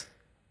grace.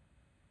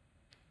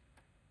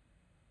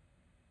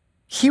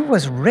 He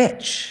was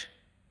rich,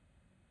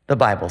 the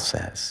Bible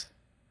says.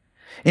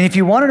 And if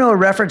you want to know a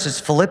reference, it's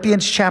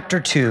Philippians chapter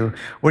 2,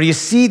 where you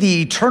see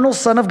the eternal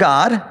Son of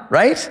God,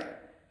 right?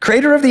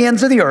 Creator of the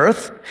ends of the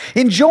earth,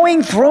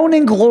 enjoying throne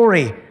and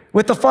glory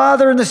with the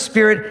Father and the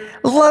Spirit,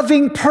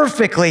 loving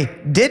perfectly,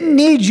 didn't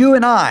need you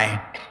and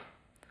I.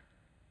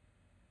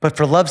 But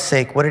for love's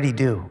sake, what did he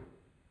do?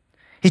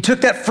 He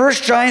took that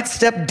first giant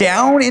step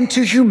down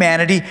into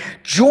humanity,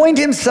 joined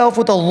himself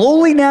with a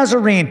lowly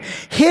Nazarene,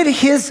 hid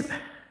his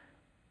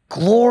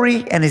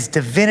glory and his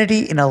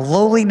divinity in a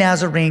lowly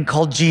Nazarene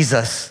called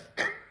Jesus,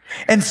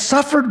 and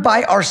suffered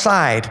by our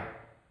side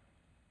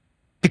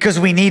because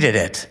we needed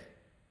it.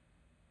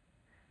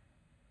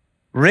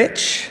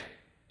 Rich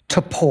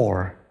to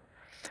poor,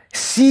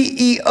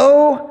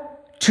 CEO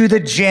to the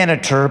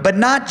janitor, but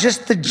not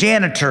just the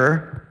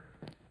janitor.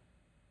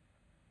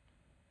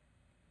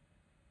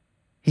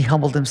 He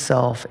humbled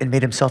himself and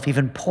made himself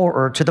even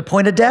poorer to the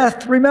point of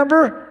death,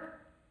 remember?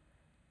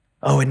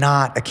 Oh, and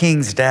not a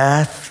king's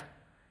death,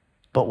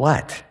 but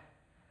what?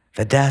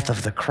 The death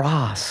of the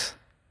cross.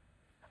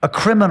 A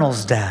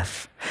criminal's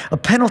death, a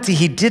penalty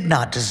he did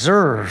not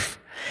deserve.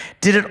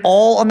 Did it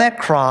all on that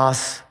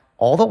cross,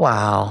 all the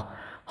while,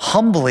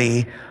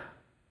 humbly,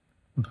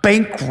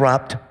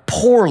 bankrupt,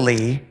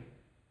 poorly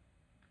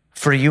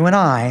for you and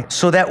I,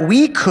 so that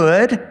we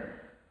could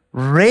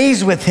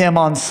raise with him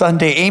on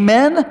Sunday.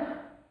 Amen?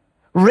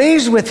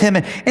 Raise with him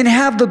and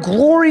have the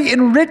glory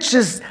and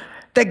riches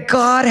that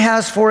God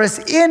has for us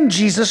in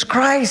Jesus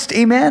Christ.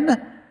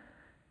 Amen?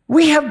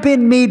 We have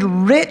been made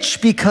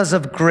rich because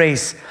of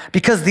grace,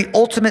 because the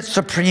ultimate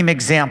supreme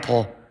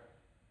example.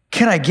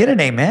 Can I get an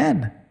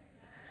amen?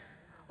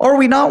 Are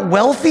we not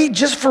wealthy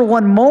just for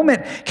one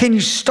moment? Can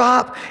you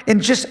stop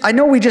and I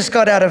know we just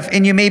got out of,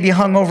 and you may be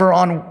hung over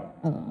on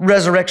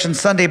Resurrection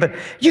Sunday, but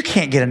you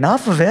can't get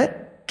enough of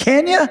it,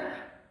 can you?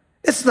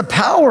 It's the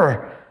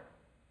power.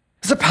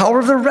 It's the power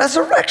of the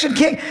resurrection.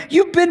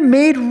 You've been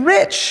made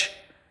rich.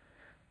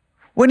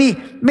 When he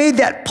made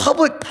that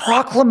public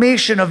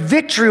proclamation of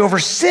victory over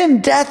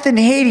sin, death, and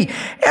Hades,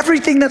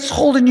 everything that's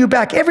holding you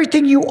back,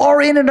 everything you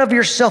are in and of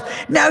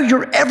yourself, now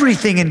you're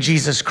everything in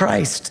Jesus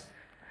Christ.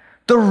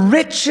 The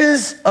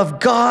riches of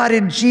God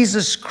in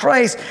Jesus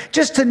Christ.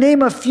 Just to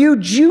name a few,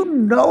 do you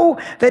know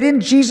that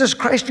in Jesus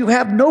Christ you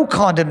have no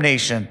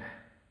condemnation?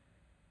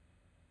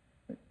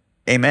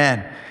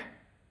 Amen.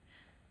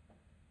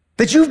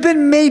 That you've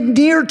been made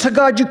near to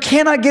God. You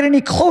cannot get any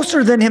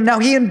closer than him. Now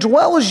he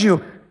indwells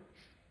you.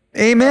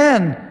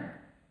 Amen.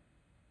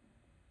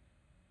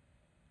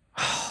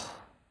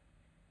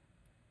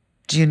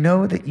 Do you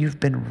know that you've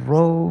been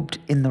robed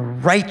in the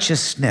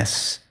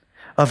righteousness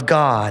of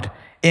God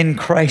in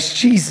Christ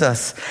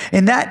Jesus?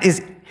 And that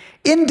is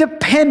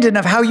independent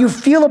of how you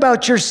feel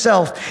about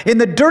yourself. In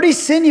the dirty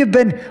sin you've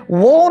been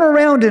walling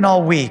around in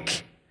all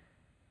week,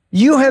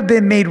 you have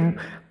been made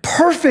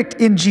perfect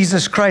in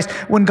Jesus Christ.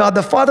 When God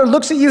the Father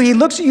looks at you, he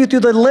looks at you through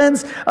the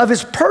lens of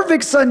his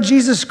perfect Son,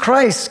 Jesus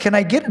Christ. Can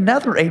I get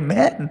another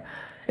amen?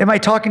 Am I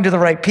talking to the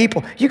right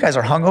people? You guys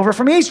are hungover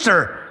from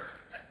Easter.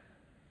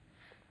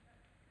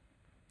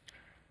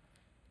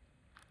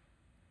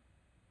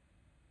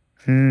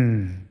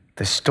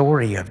 The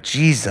story of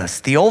Jesus,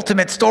 the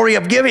ultimate story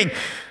of giving.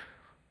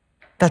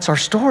 That's our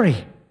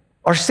story,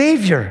 our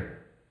Savior,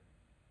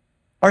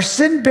 our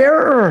sin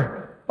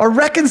bearer, our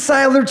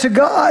reconciler to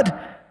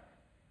God.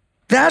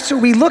 That's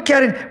what we look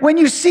at it. When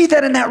you see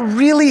that, and that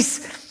really,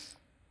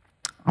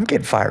 I'm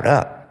getting fired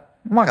up.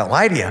 I'm not gonna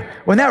lie to you.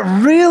 When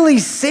that really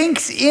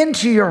sinks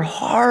into your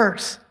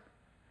heart,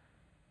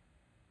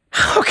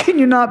 how can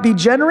you not be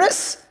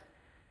generous?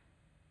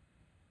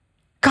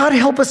 God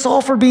help us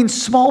all for being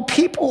small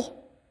people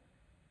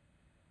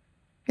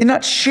and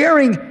not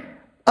sharing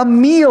a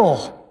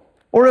meal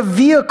or a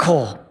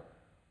vehicle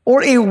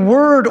or a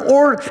word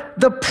or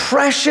the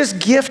precious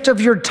gift of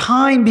your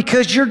time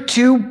because you're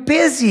too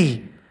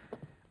busy.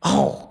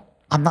 Oh,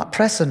 I'm not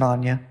pressing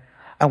on you.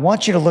 I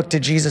want you to look to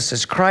Jesus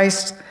as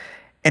Christ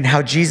and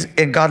how Jesus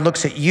and God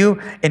looks at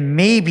you, and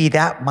maybe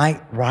that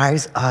might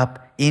rise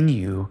up in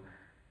you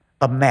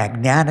a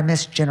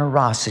magnanimous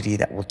generosity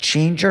that will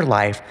change your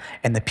life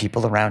and the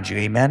people around you.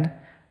 Amen?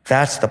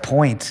 That's the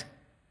point.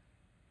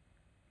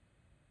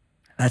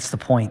 That's the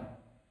point.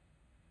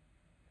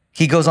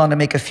 He goes on to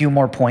make a few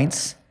more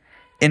points.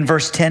 In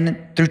verse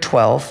 10 through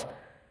 12,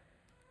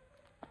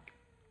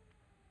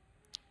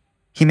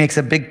 he makes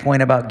a big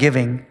point about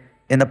giving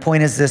and the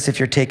point is this, if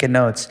you're taking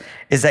notes,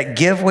 is that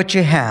give what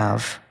you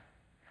have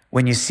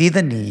when you see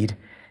the need.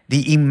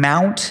 The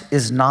amount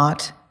is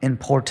not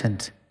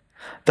important.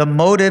 The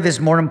motive is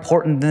more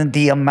important than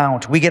the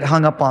amount. We get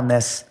hung up on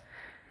this.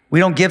 We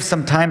don't give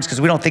sometimes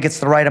because we don't think it's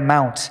the right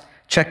amount.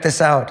 Check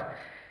this out.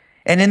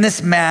 And in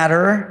this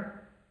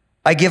matter,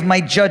 I give my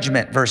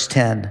judgment, verse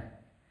 10.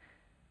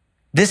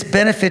 This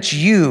benefits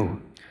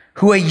you,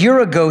 who a year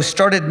ago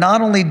started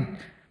not only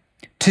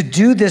to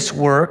do this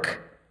work,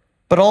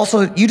 but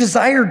also you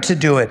desired to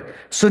do it.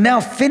 So now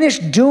finish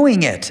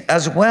doing it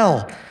as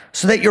well,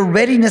 so that your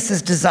readiness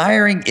is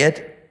desiring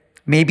it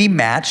may be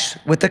matched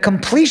with the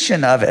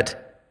completion of it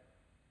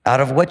out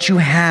of what you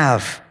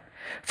have.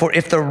 For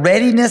if the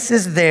readiness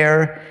is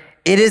there,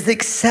 it is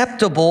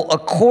acceptable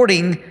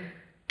according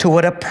to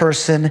what a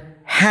person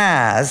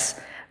has,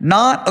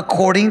 not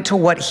according to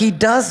what he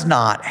does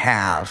not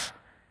have.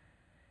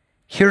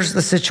 Here's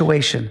the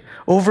situation.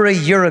 Over a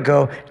year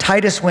ago,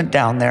 Titus went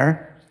down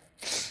there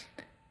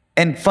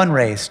and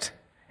fundraised,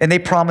 and they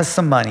promised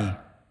some money.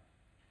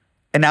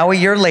 And now a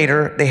year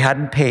later, they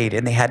hadn't paid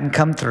and they hadn't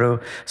come through.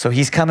 So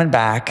he's coming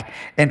back.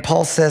 And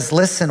Paul says,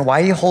 listen,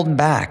 why are you holding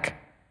back?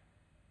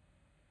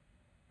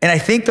 And I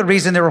think the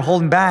reason they were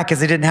holding back is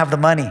they didn't have the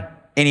money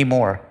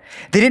anymore.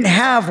 They didn't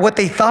have what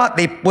they thought,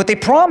 what they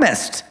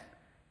promised.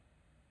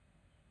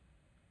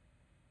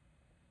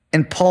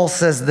 And Paul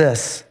says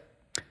this,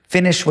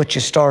 finish what you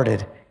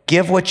started.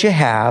 Give what you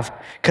have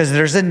because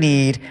there's a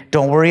need.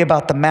 Don't worry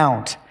about the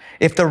amount.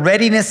 If the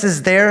readiness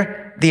is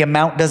there, the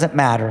amount doesn't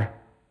matter.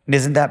 And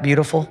isn't that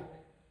beautiful?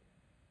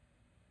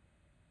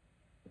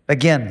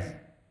 Again,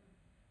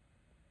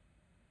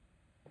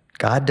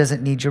 God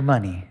doesn't need your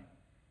money.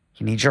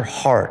 He needs your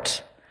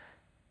heart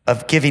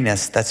of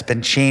givingness that's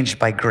been changed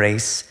by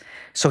grace.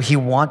 So he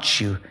wants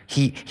you.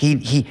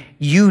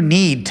 You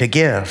need to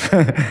give,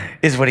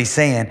 is what he's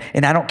saying.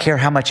 And I don't care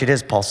how much it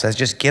is, Paul says,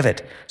 just give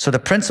it. So the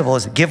principle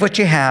is give what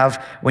you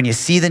have when you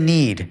see the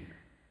need.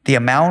 The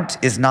amount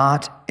is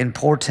not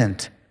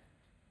important.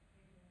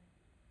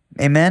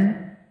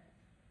 Amen?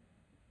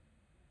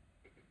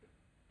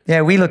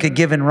 Yeah, we look at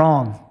giving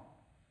wrong.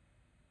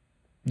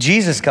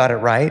 Jesus got it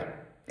right,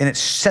 and it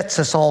sets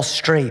us all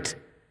straight.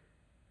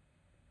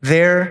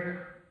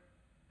 There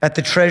at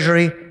the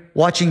treasury,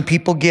 watching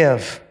people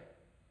give.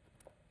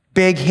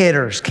 Big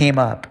hitters came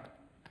up.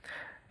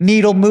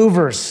 Needle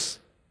movers,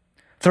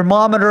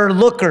 thermometer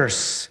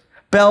lookers,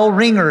 bell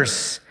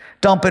ringers,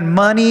 dumping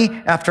money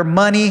after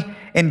money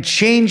and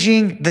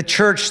changing the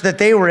church that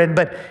they were in.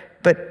 But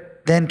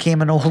then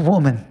came an old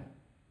woman.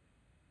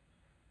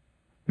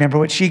 Remember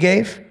what she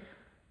gave?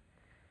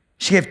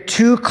 She gave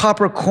 2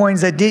 copper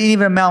coins that didn't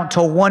even amount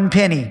to 1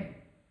 penny.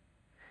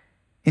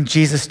 And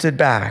Jesus stood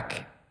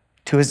back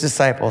to his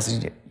disciples.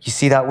 And you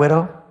see that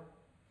widow?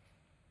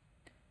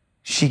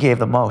 She gave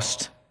the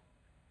most.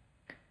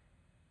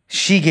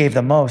 She gave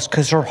the most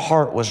because her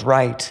heart was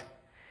right.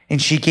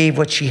 And she gave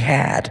what she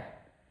had.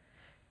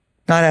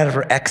 Not out of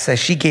her excess.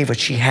 She gave what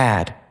she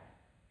had.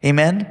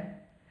 Amen?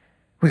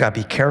 We got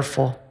to be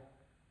careful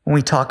when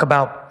we talk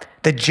about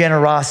the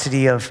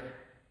generosity of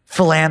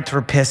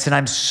philanthropists. And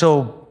I'm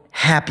so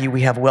happy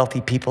we have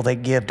wealthy people that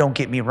give. Don't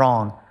get me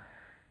wrong.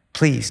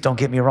 Please don't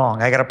get me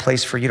wrong. I got a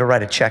place for you to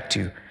write a check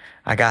to.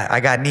 I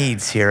got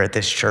needs here at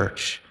this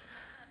church.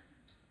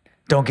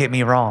 Don't get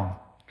me wrong.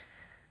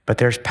 But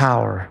there's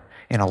power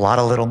in a lot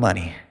of little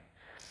money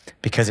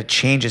because it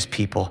changes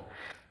people.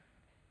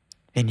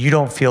 And you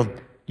don't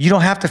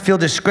have to feel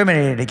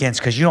discriminated against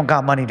because you don't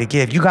got money to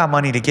give. You got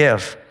money to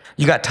give.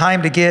 You got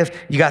time to give.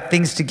 You got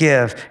things to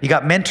give. You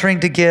got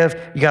mentoring to give.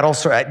 You got all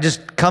sorts.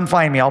 Just come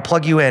find me. I'll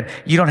plug you in.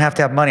 You don't have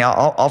to have money.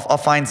 I'll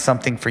find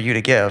something for you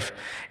to give.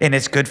 And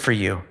it's good for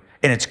you.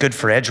 And it's good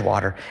for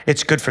Edgewater.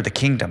 It's good for the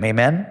kingdom.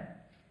 Amen?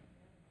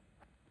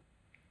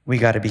 We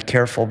got to be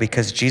careful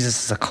because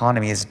Jesus'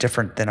 economy is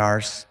different than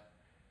ours.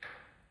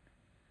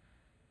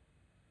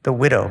 The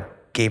widow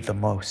gave the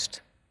most.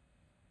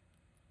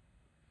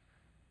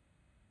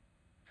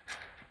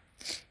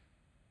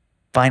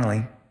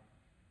 Finally,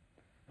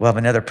 we'll have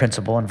another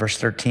principle in verse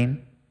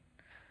 13.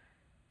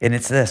 And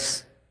it's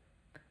this.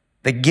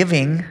 The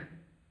giving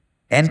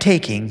and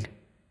taking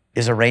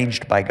is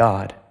arranged by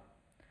God.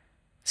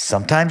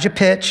 Sometimes you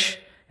pitch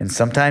and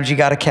sometimes you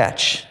got to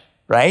catch,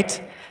 right?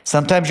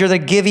 Sometimes you're the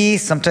givey,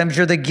 sometimes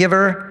you're the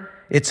giver.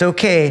 It's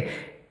okay.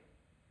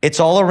 It's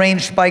all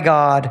arranged by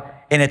God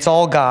and it's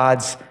all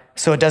God's,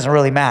 so it doesn't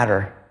really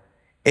matter.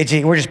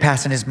 We're just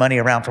passing his money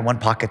around from one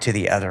pocket to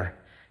the other.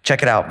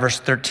 Check it out, verse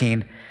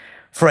 13.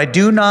 For I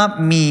do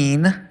not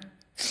mean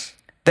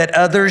that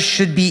others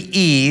should be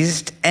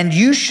eased and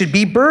you should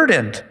be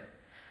burdened,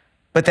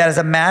 but that as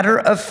a matter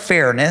of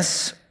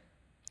fairness,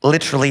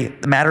 literally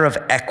the matter of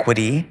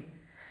equity,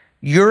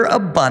 your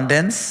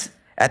abundance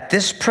at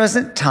this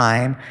present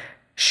time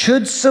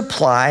should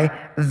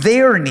supply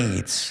their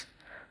needs,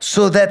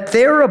 so that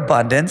their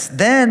abundance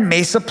then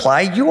may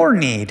supply your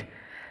need,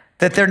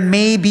 that there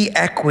may be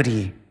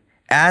equity.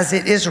 As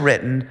it is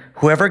written,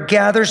 whoever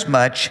gathers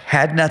much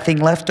had nothing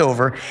left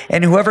over,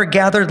 and whoever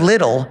gathered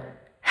little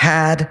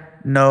had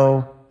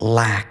no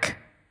lack.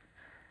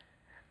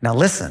 Now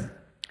listen,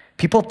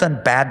 people have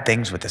done bad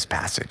things with this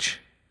passage.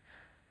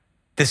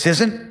 This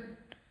isn't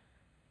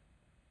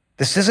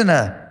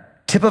a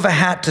tip of a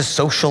hat to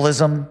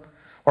socialism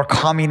or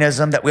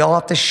communism that we all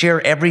have to share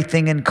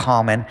everything in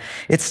common.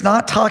 It's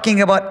not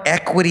talking about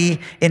equity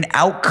in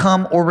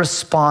outcome or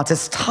response.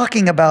 It's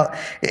talking about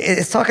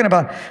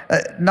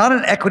not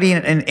an equity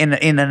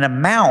in an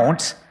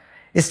amount.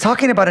 It's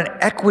talking about an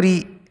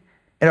equity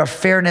and a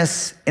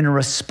fairness in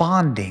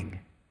responding.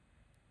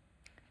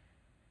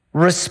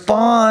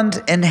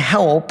 Respond and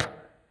help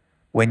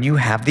when you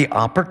have the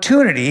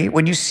opportunity,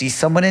 when you see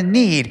someone in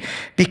need.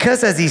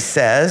 Because as he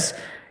says,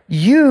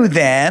 you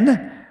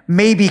then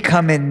may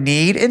become in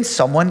need and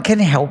someone can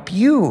help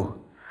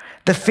you.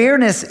 The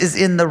fairness is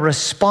in the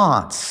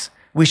response.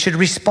 We should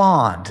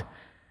respond.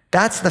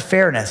 That's the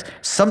fairness.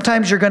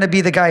 Sometimes you're going to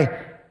be the guy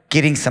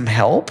getting some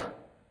help,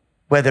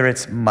 whether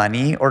it's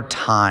money or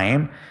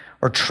time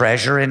or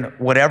treasure in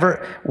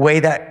whatever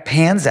way that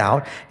pans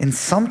out. And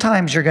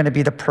sometimes you're going to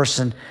be the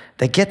person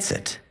that gets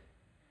it.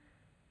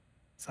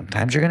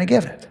 Sometimes you're going to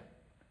give it.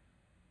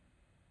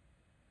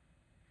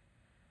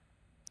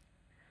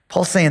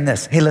 Paul's saying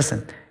this. Hey,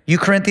 listen, you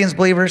Corinthians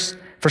believers,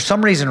 for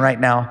some reason right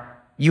now,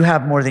 you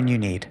have more than you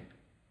need.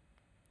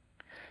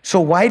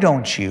 So why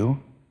don't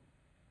you,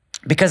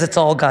 because it's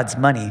all God's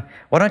money,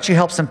 why don't you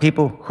help some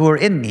people who are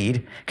in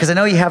need? Because I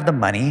know you have the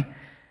money.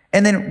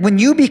 And then when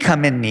you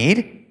become in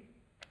need,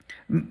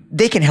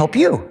 they can help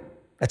you.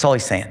 That's all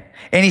he's saying.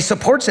 And he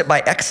supports it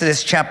by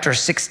Exodus chapter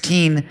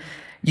 16.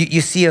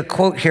 You see a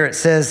quote here. It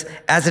says,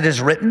 as it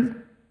is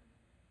written,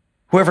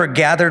 whoever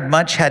gathered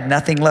much had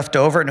nothing left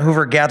over, and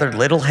whoever gathered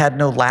little had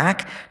no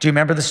lack. Do you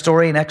remember the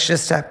story in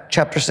Exodus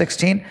chapter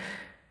 16?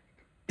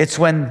 It's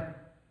when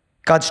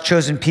God's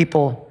chosen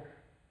people,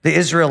 the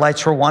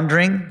Israelites, were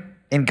wandering,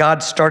 and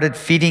God started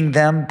feeding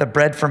them the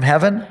bread from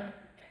heaven.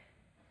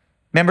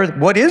 Remember,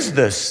 what is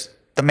this?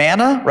 The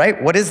manna,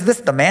 right? What is this?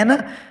 The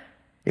manna?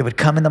 It would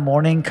come in the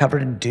morning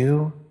covered in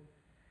dew.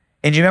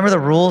 And do you remember the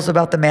rules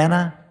about the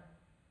manna?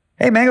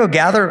 Hey, man, go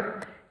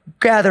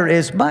gather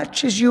as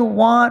much as you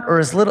want or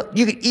as little.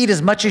 You can eat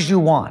as much as you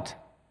want.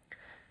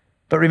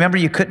 But remember,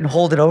 you couldn't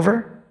hold it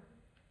over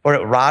or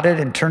it rotted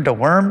and turned to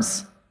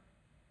worms.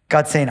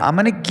 God's saying, I'm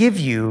going to give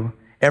you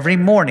every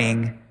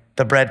morning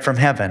the bread from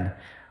heaven.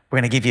 We're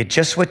going to give you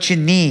just what you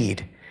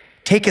need.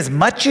 Take as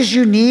much as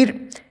you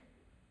need.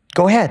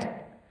 Go ahead.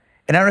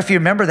 And I don't know if you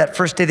remember that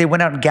first day they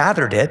went out and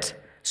gathered it.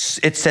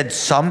 It said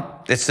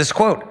it's this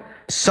quote,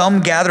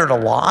 some gathered a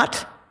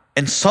lot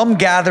and some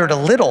gathered a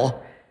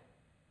little,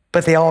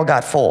 but they all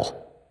got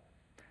full.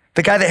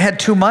 The guy that had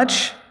too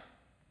much,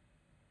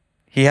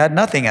 he had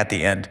nothing at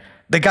the end.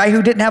 The guy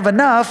who didn't have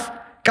enough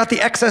got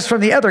the excess from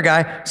the other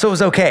guy, so it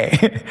was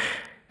okay.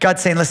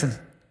 God's saying, listen,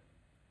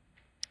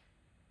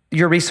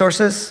 your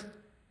resources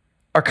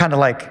are kind of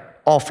like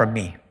all from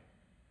me,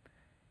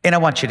 and I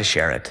want you to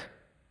share it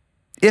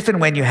if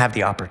and when you have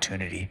the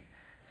opportunity.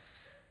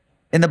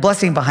 And the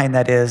blessing behind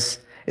that is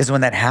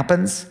when that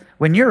happens,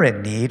 when you're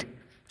in need,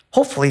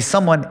 hopefully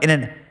someone in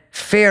a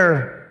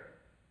fair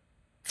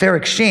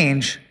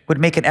exchange would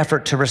make an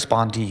effort to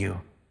respond to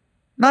you.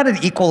 Not in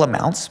equal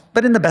amounts,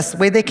 but in the best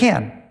way they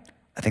can.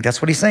 I think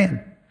that's what he's saying.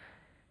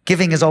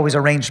 Giving is always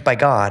arranged by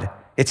God.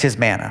 It's his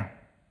manna.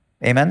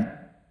 Amen?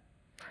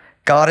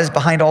 God is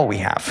behind all we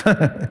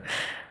have.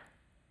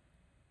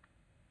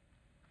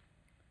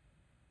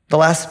 The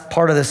last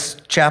part of this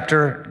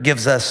chapter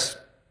gives us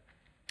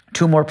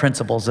two more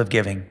principles of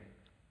giving.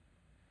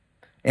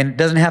 And it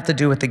doesn't have to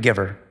do with the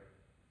giver.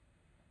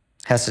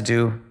 It has to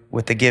do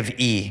with the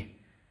givee.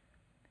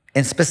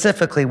 And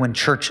specifically when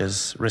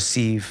churches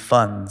receive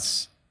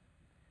funds.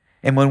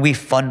 And when we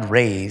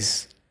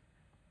fundraise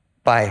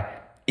by,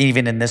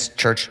 even in this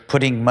church,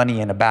 putting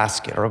money in a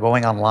basket or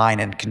going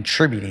online and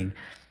contributing,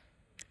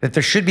 that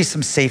there should be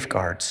some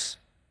safeguards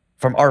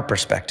from our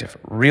perspective,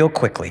 real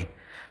quickly.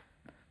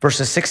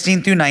 Verses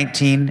 16 through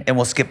 19, and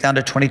we'll skip down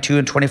to 22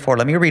 and 24.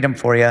 Let me read them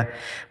for you.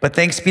 But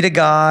thanks be to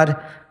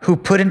God who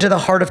put into the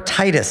heart of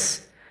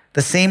Titus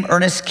the same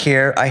earnest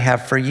care I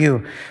have for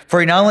you.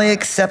 For he not only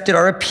accepted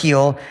our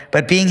appeal,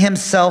 but being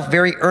himself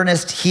very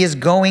earnest, he is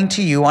going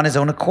to you on his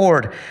own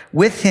accord.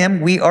 With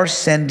him we are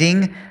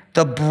sending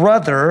the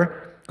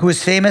brother who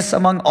is famous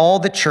among all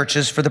the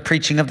churches for the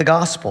preaching of the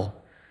gospel.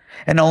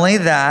 And not only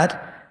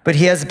that, but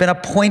he has been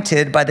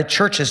appointed by the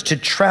churches to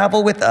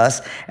travel with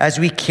us as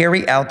we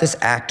carry out this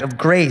act of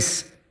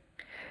grace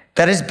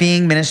that is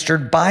being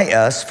ministered by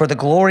us for the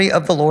glory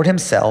of the Lord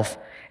himself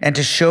and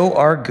to show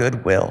our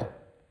goodwill.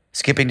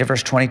 Skipping to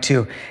verse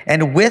 22.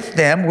 And with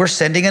them, we're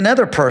sending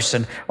another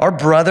person, our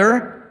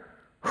brother,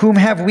 whom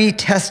have we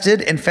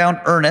tested and found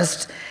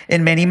earnest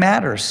in many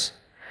matters,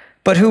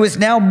 but who is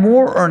now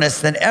more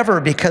earnest than ever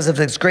because of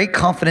his great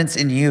confidence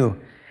in you.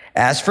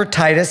 As for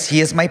Titus,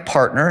 he is my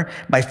partner,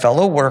 my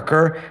fellow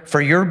worker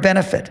for your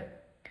benefit.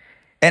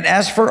 And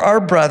as for our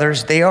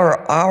brothers, they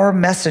are our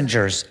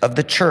messengers of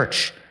the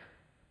church,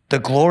 the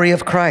glory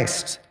of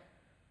Christ.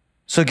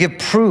 So give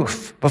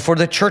proof before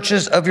the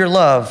churches of your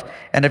love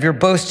and of your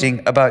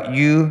boasting about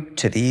you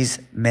to these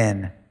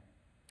men.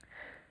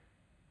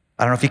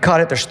 I don't know if you caught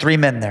it. There's 3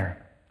 men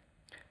there.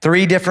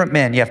 3 different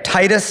men. You have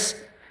Titus,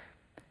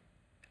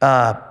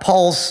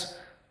 Paul's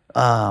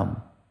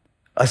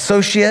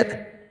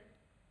associate,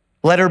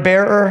 letter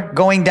bearer,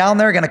 going down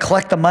there, going to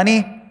collect the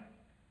money.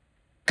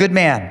 Good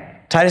man.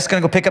 Titus is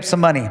going to go pick up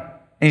some money. And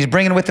he's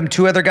bringing with him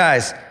 2 other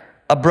guys.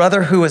 A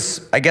brother who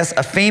is, I guess,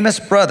 a famous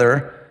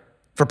brother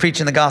for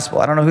preaching the gospel.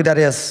 I don't know who that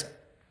is.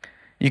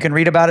 You can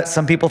read about it.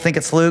 Some people think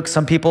it's Luke.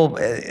 Some people,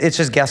 it's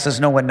just guesses.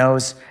 No one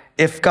knows.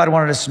 If God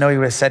wanted us to know, he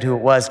would have said who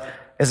it was.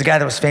 It's a guy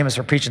that was famous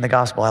for preaching the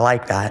gospel. I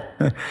like that.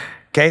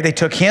 Okay, they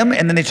took him,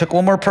 and then they took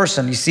one more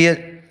person. You see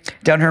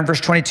it down here in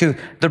verse 22.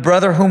 The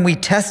brother whom we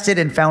tested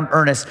and found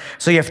earnest.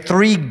 So you have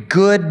 3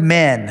 good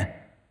men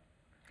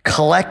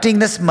collecting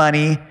this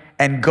money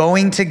and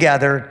going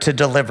together to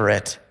deliver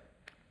it.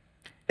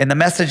 And the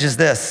message is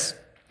this: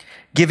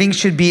 giving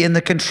should be in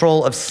the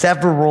control of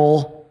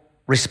several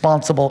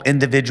responsible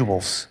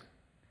individuals.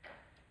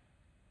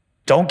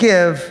 Don't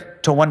give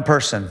to one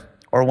person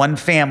or one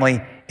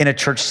family in a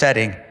church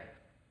setting.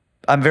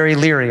 I'm very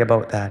leery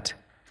about that.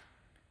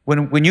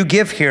 When you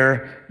give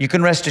here, you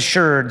can rest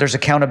assured there's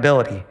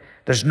accountability.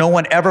 There's no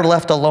one ever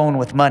left alone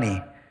with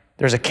money.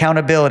 There's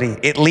accountability.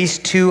 At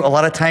least 2, a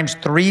lot of times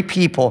 3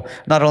 people,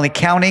 not only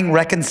counting,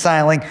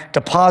 reconciling,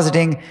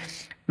 depositing.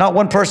 Not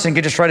one person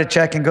can just write a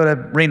check and go to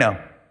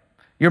Reno.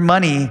 Your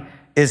money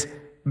is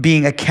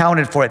being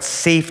accounted for. It's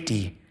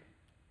safety.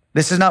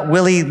 This is not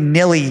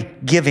willy-nilly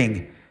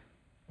giving.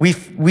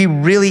 We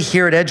really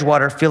here at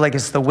Edgewater feel like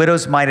it's the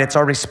widow's mite. It's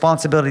our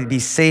responsibility to be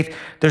safe.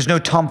 There's no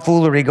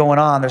tomfoolery going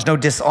on. There's no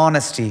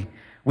dishonesty.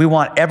 We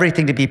want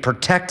everything to be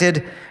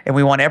protected, and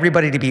we want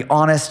everybody to be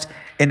honest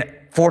and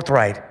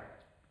forthright.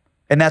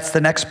 And that's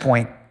the next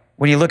point.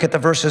 When you look at the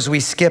verses we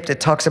skipped,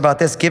 it talks about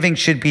this. Giving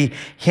should be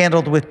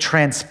handled with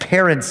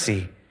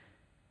transparency.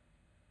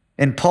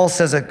 And Paul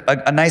says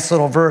a nice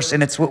little verse,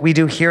 and it's what we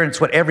do here, and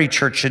it's what every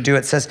church should do.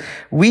 It says,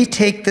 we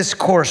take this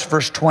course,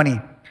 verse 20,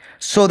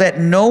 so that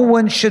no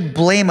one should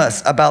blame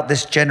us about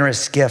this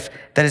generous gift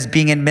that is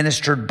being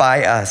administered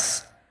by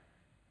us.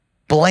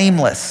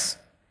 Blameless.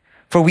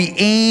 For we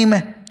aim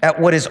at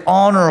what is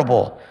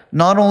honorable,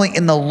 not only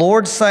in the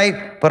Lord's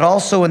sight, but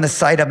also in the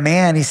sight of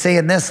man. He's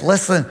saying this: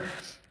 listen,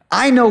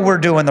 I know we're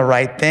doing the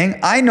right thing.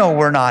 I know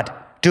we're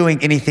not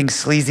doing anything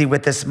sleazy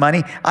with this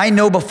money. I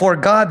know before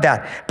God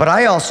that, but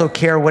I also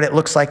care what it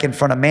looks like in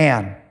front of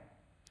man.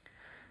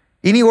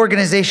 Any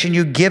organization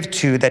you give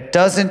to that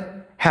doesn't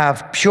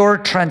have pure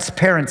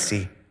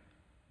transparency,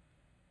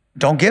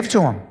 don't give to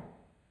them.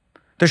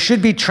 There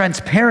should be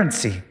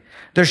transparency.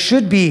 There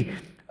should be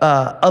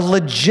a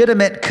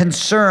legitimate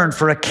concern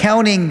for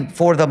accounting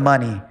for the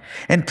money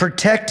and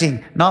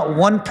protecting not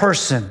one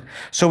person.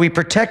 So we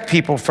protect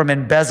people from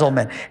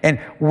embezzlement and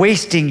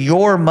wasting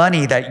your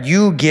money that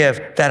you give,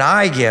 that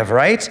I give,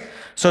 right?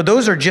 So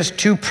those are just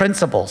 2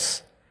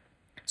 principles.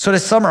 So to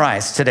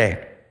summarize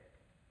today,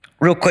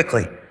 real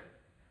quickly,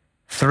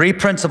 3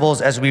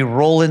 principles as we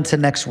roll into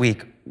next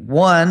week.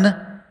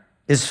 1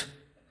 is,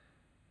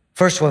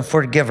 first one,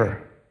 for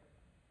giver.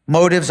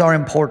 Motives are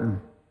important.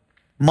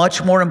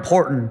 Much more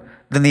important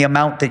than the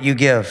amount that you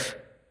give.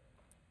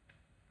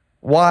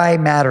 Why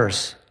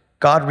matters.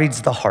 God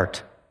reads the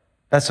heart.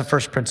 That's the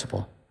first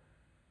principle.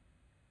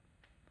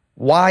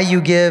 Why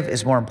you give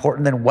is more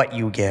important than what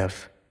you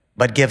give,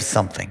 but give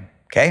something,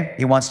 okay?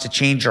 He wants to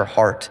change your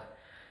heart.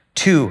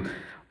 2,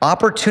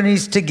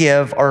 opportunities to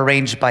give are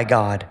arranged by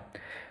God.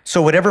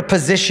 So whatever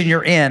position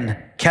you're in,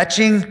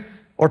 catching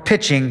or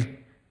pitching,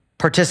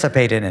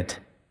 participate in it.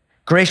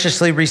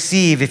 Graciously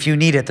receive if you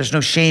need it. There's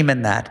no shame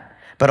in that.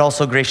 But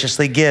also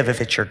graciously give if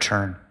it's your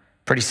turn.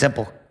 Pretty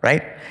simple,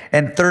 right?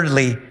 And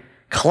thirdly,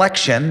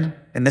 collection,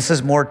 and this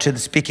is more to the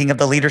speaking of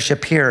the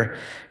leadership here,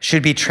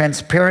 should be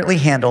transparently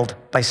handled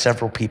by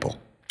several people.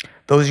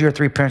 Those are your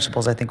 3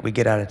 principles I think we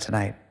get out of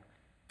tonight.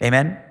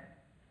 Amen?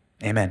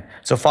 Amen.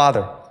 So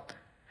Father,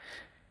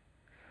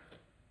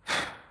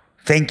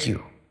 thank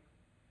you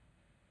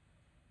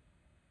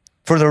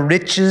for the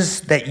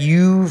riches that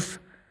you've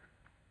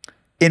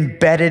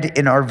embedded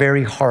in our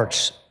very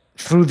hearts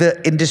through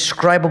the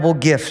indescribable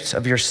gift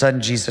of your Son,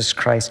 Jesus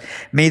Christ.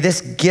 May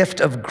this gift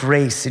of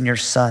grace in your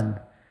Son,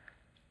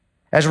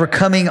 as we're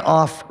coming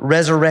off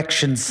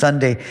Resurrection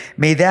Sunday,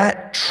 may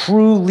that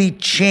truly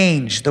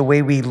change the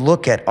way we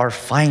look at our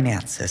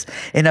finances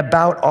and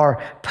about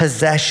our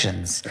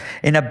possessions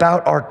and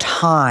about our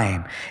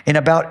time and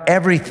about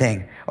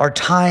everything, our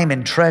time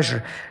and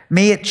treasure.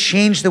 May it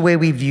change the way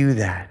we view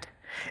that.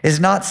 Is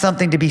not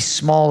something to be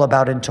small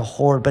about and to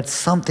hoard, but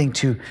something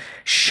to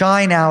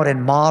shine out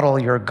and model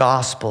your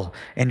gospel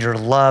and your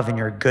love and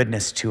your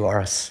goodness to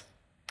us.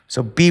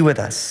 So be with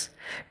us.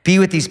 Be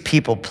with these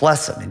people.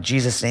 Bless them. In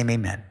Jesus' name,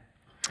 amen.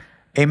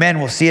 Amen.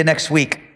 We'll see you next week.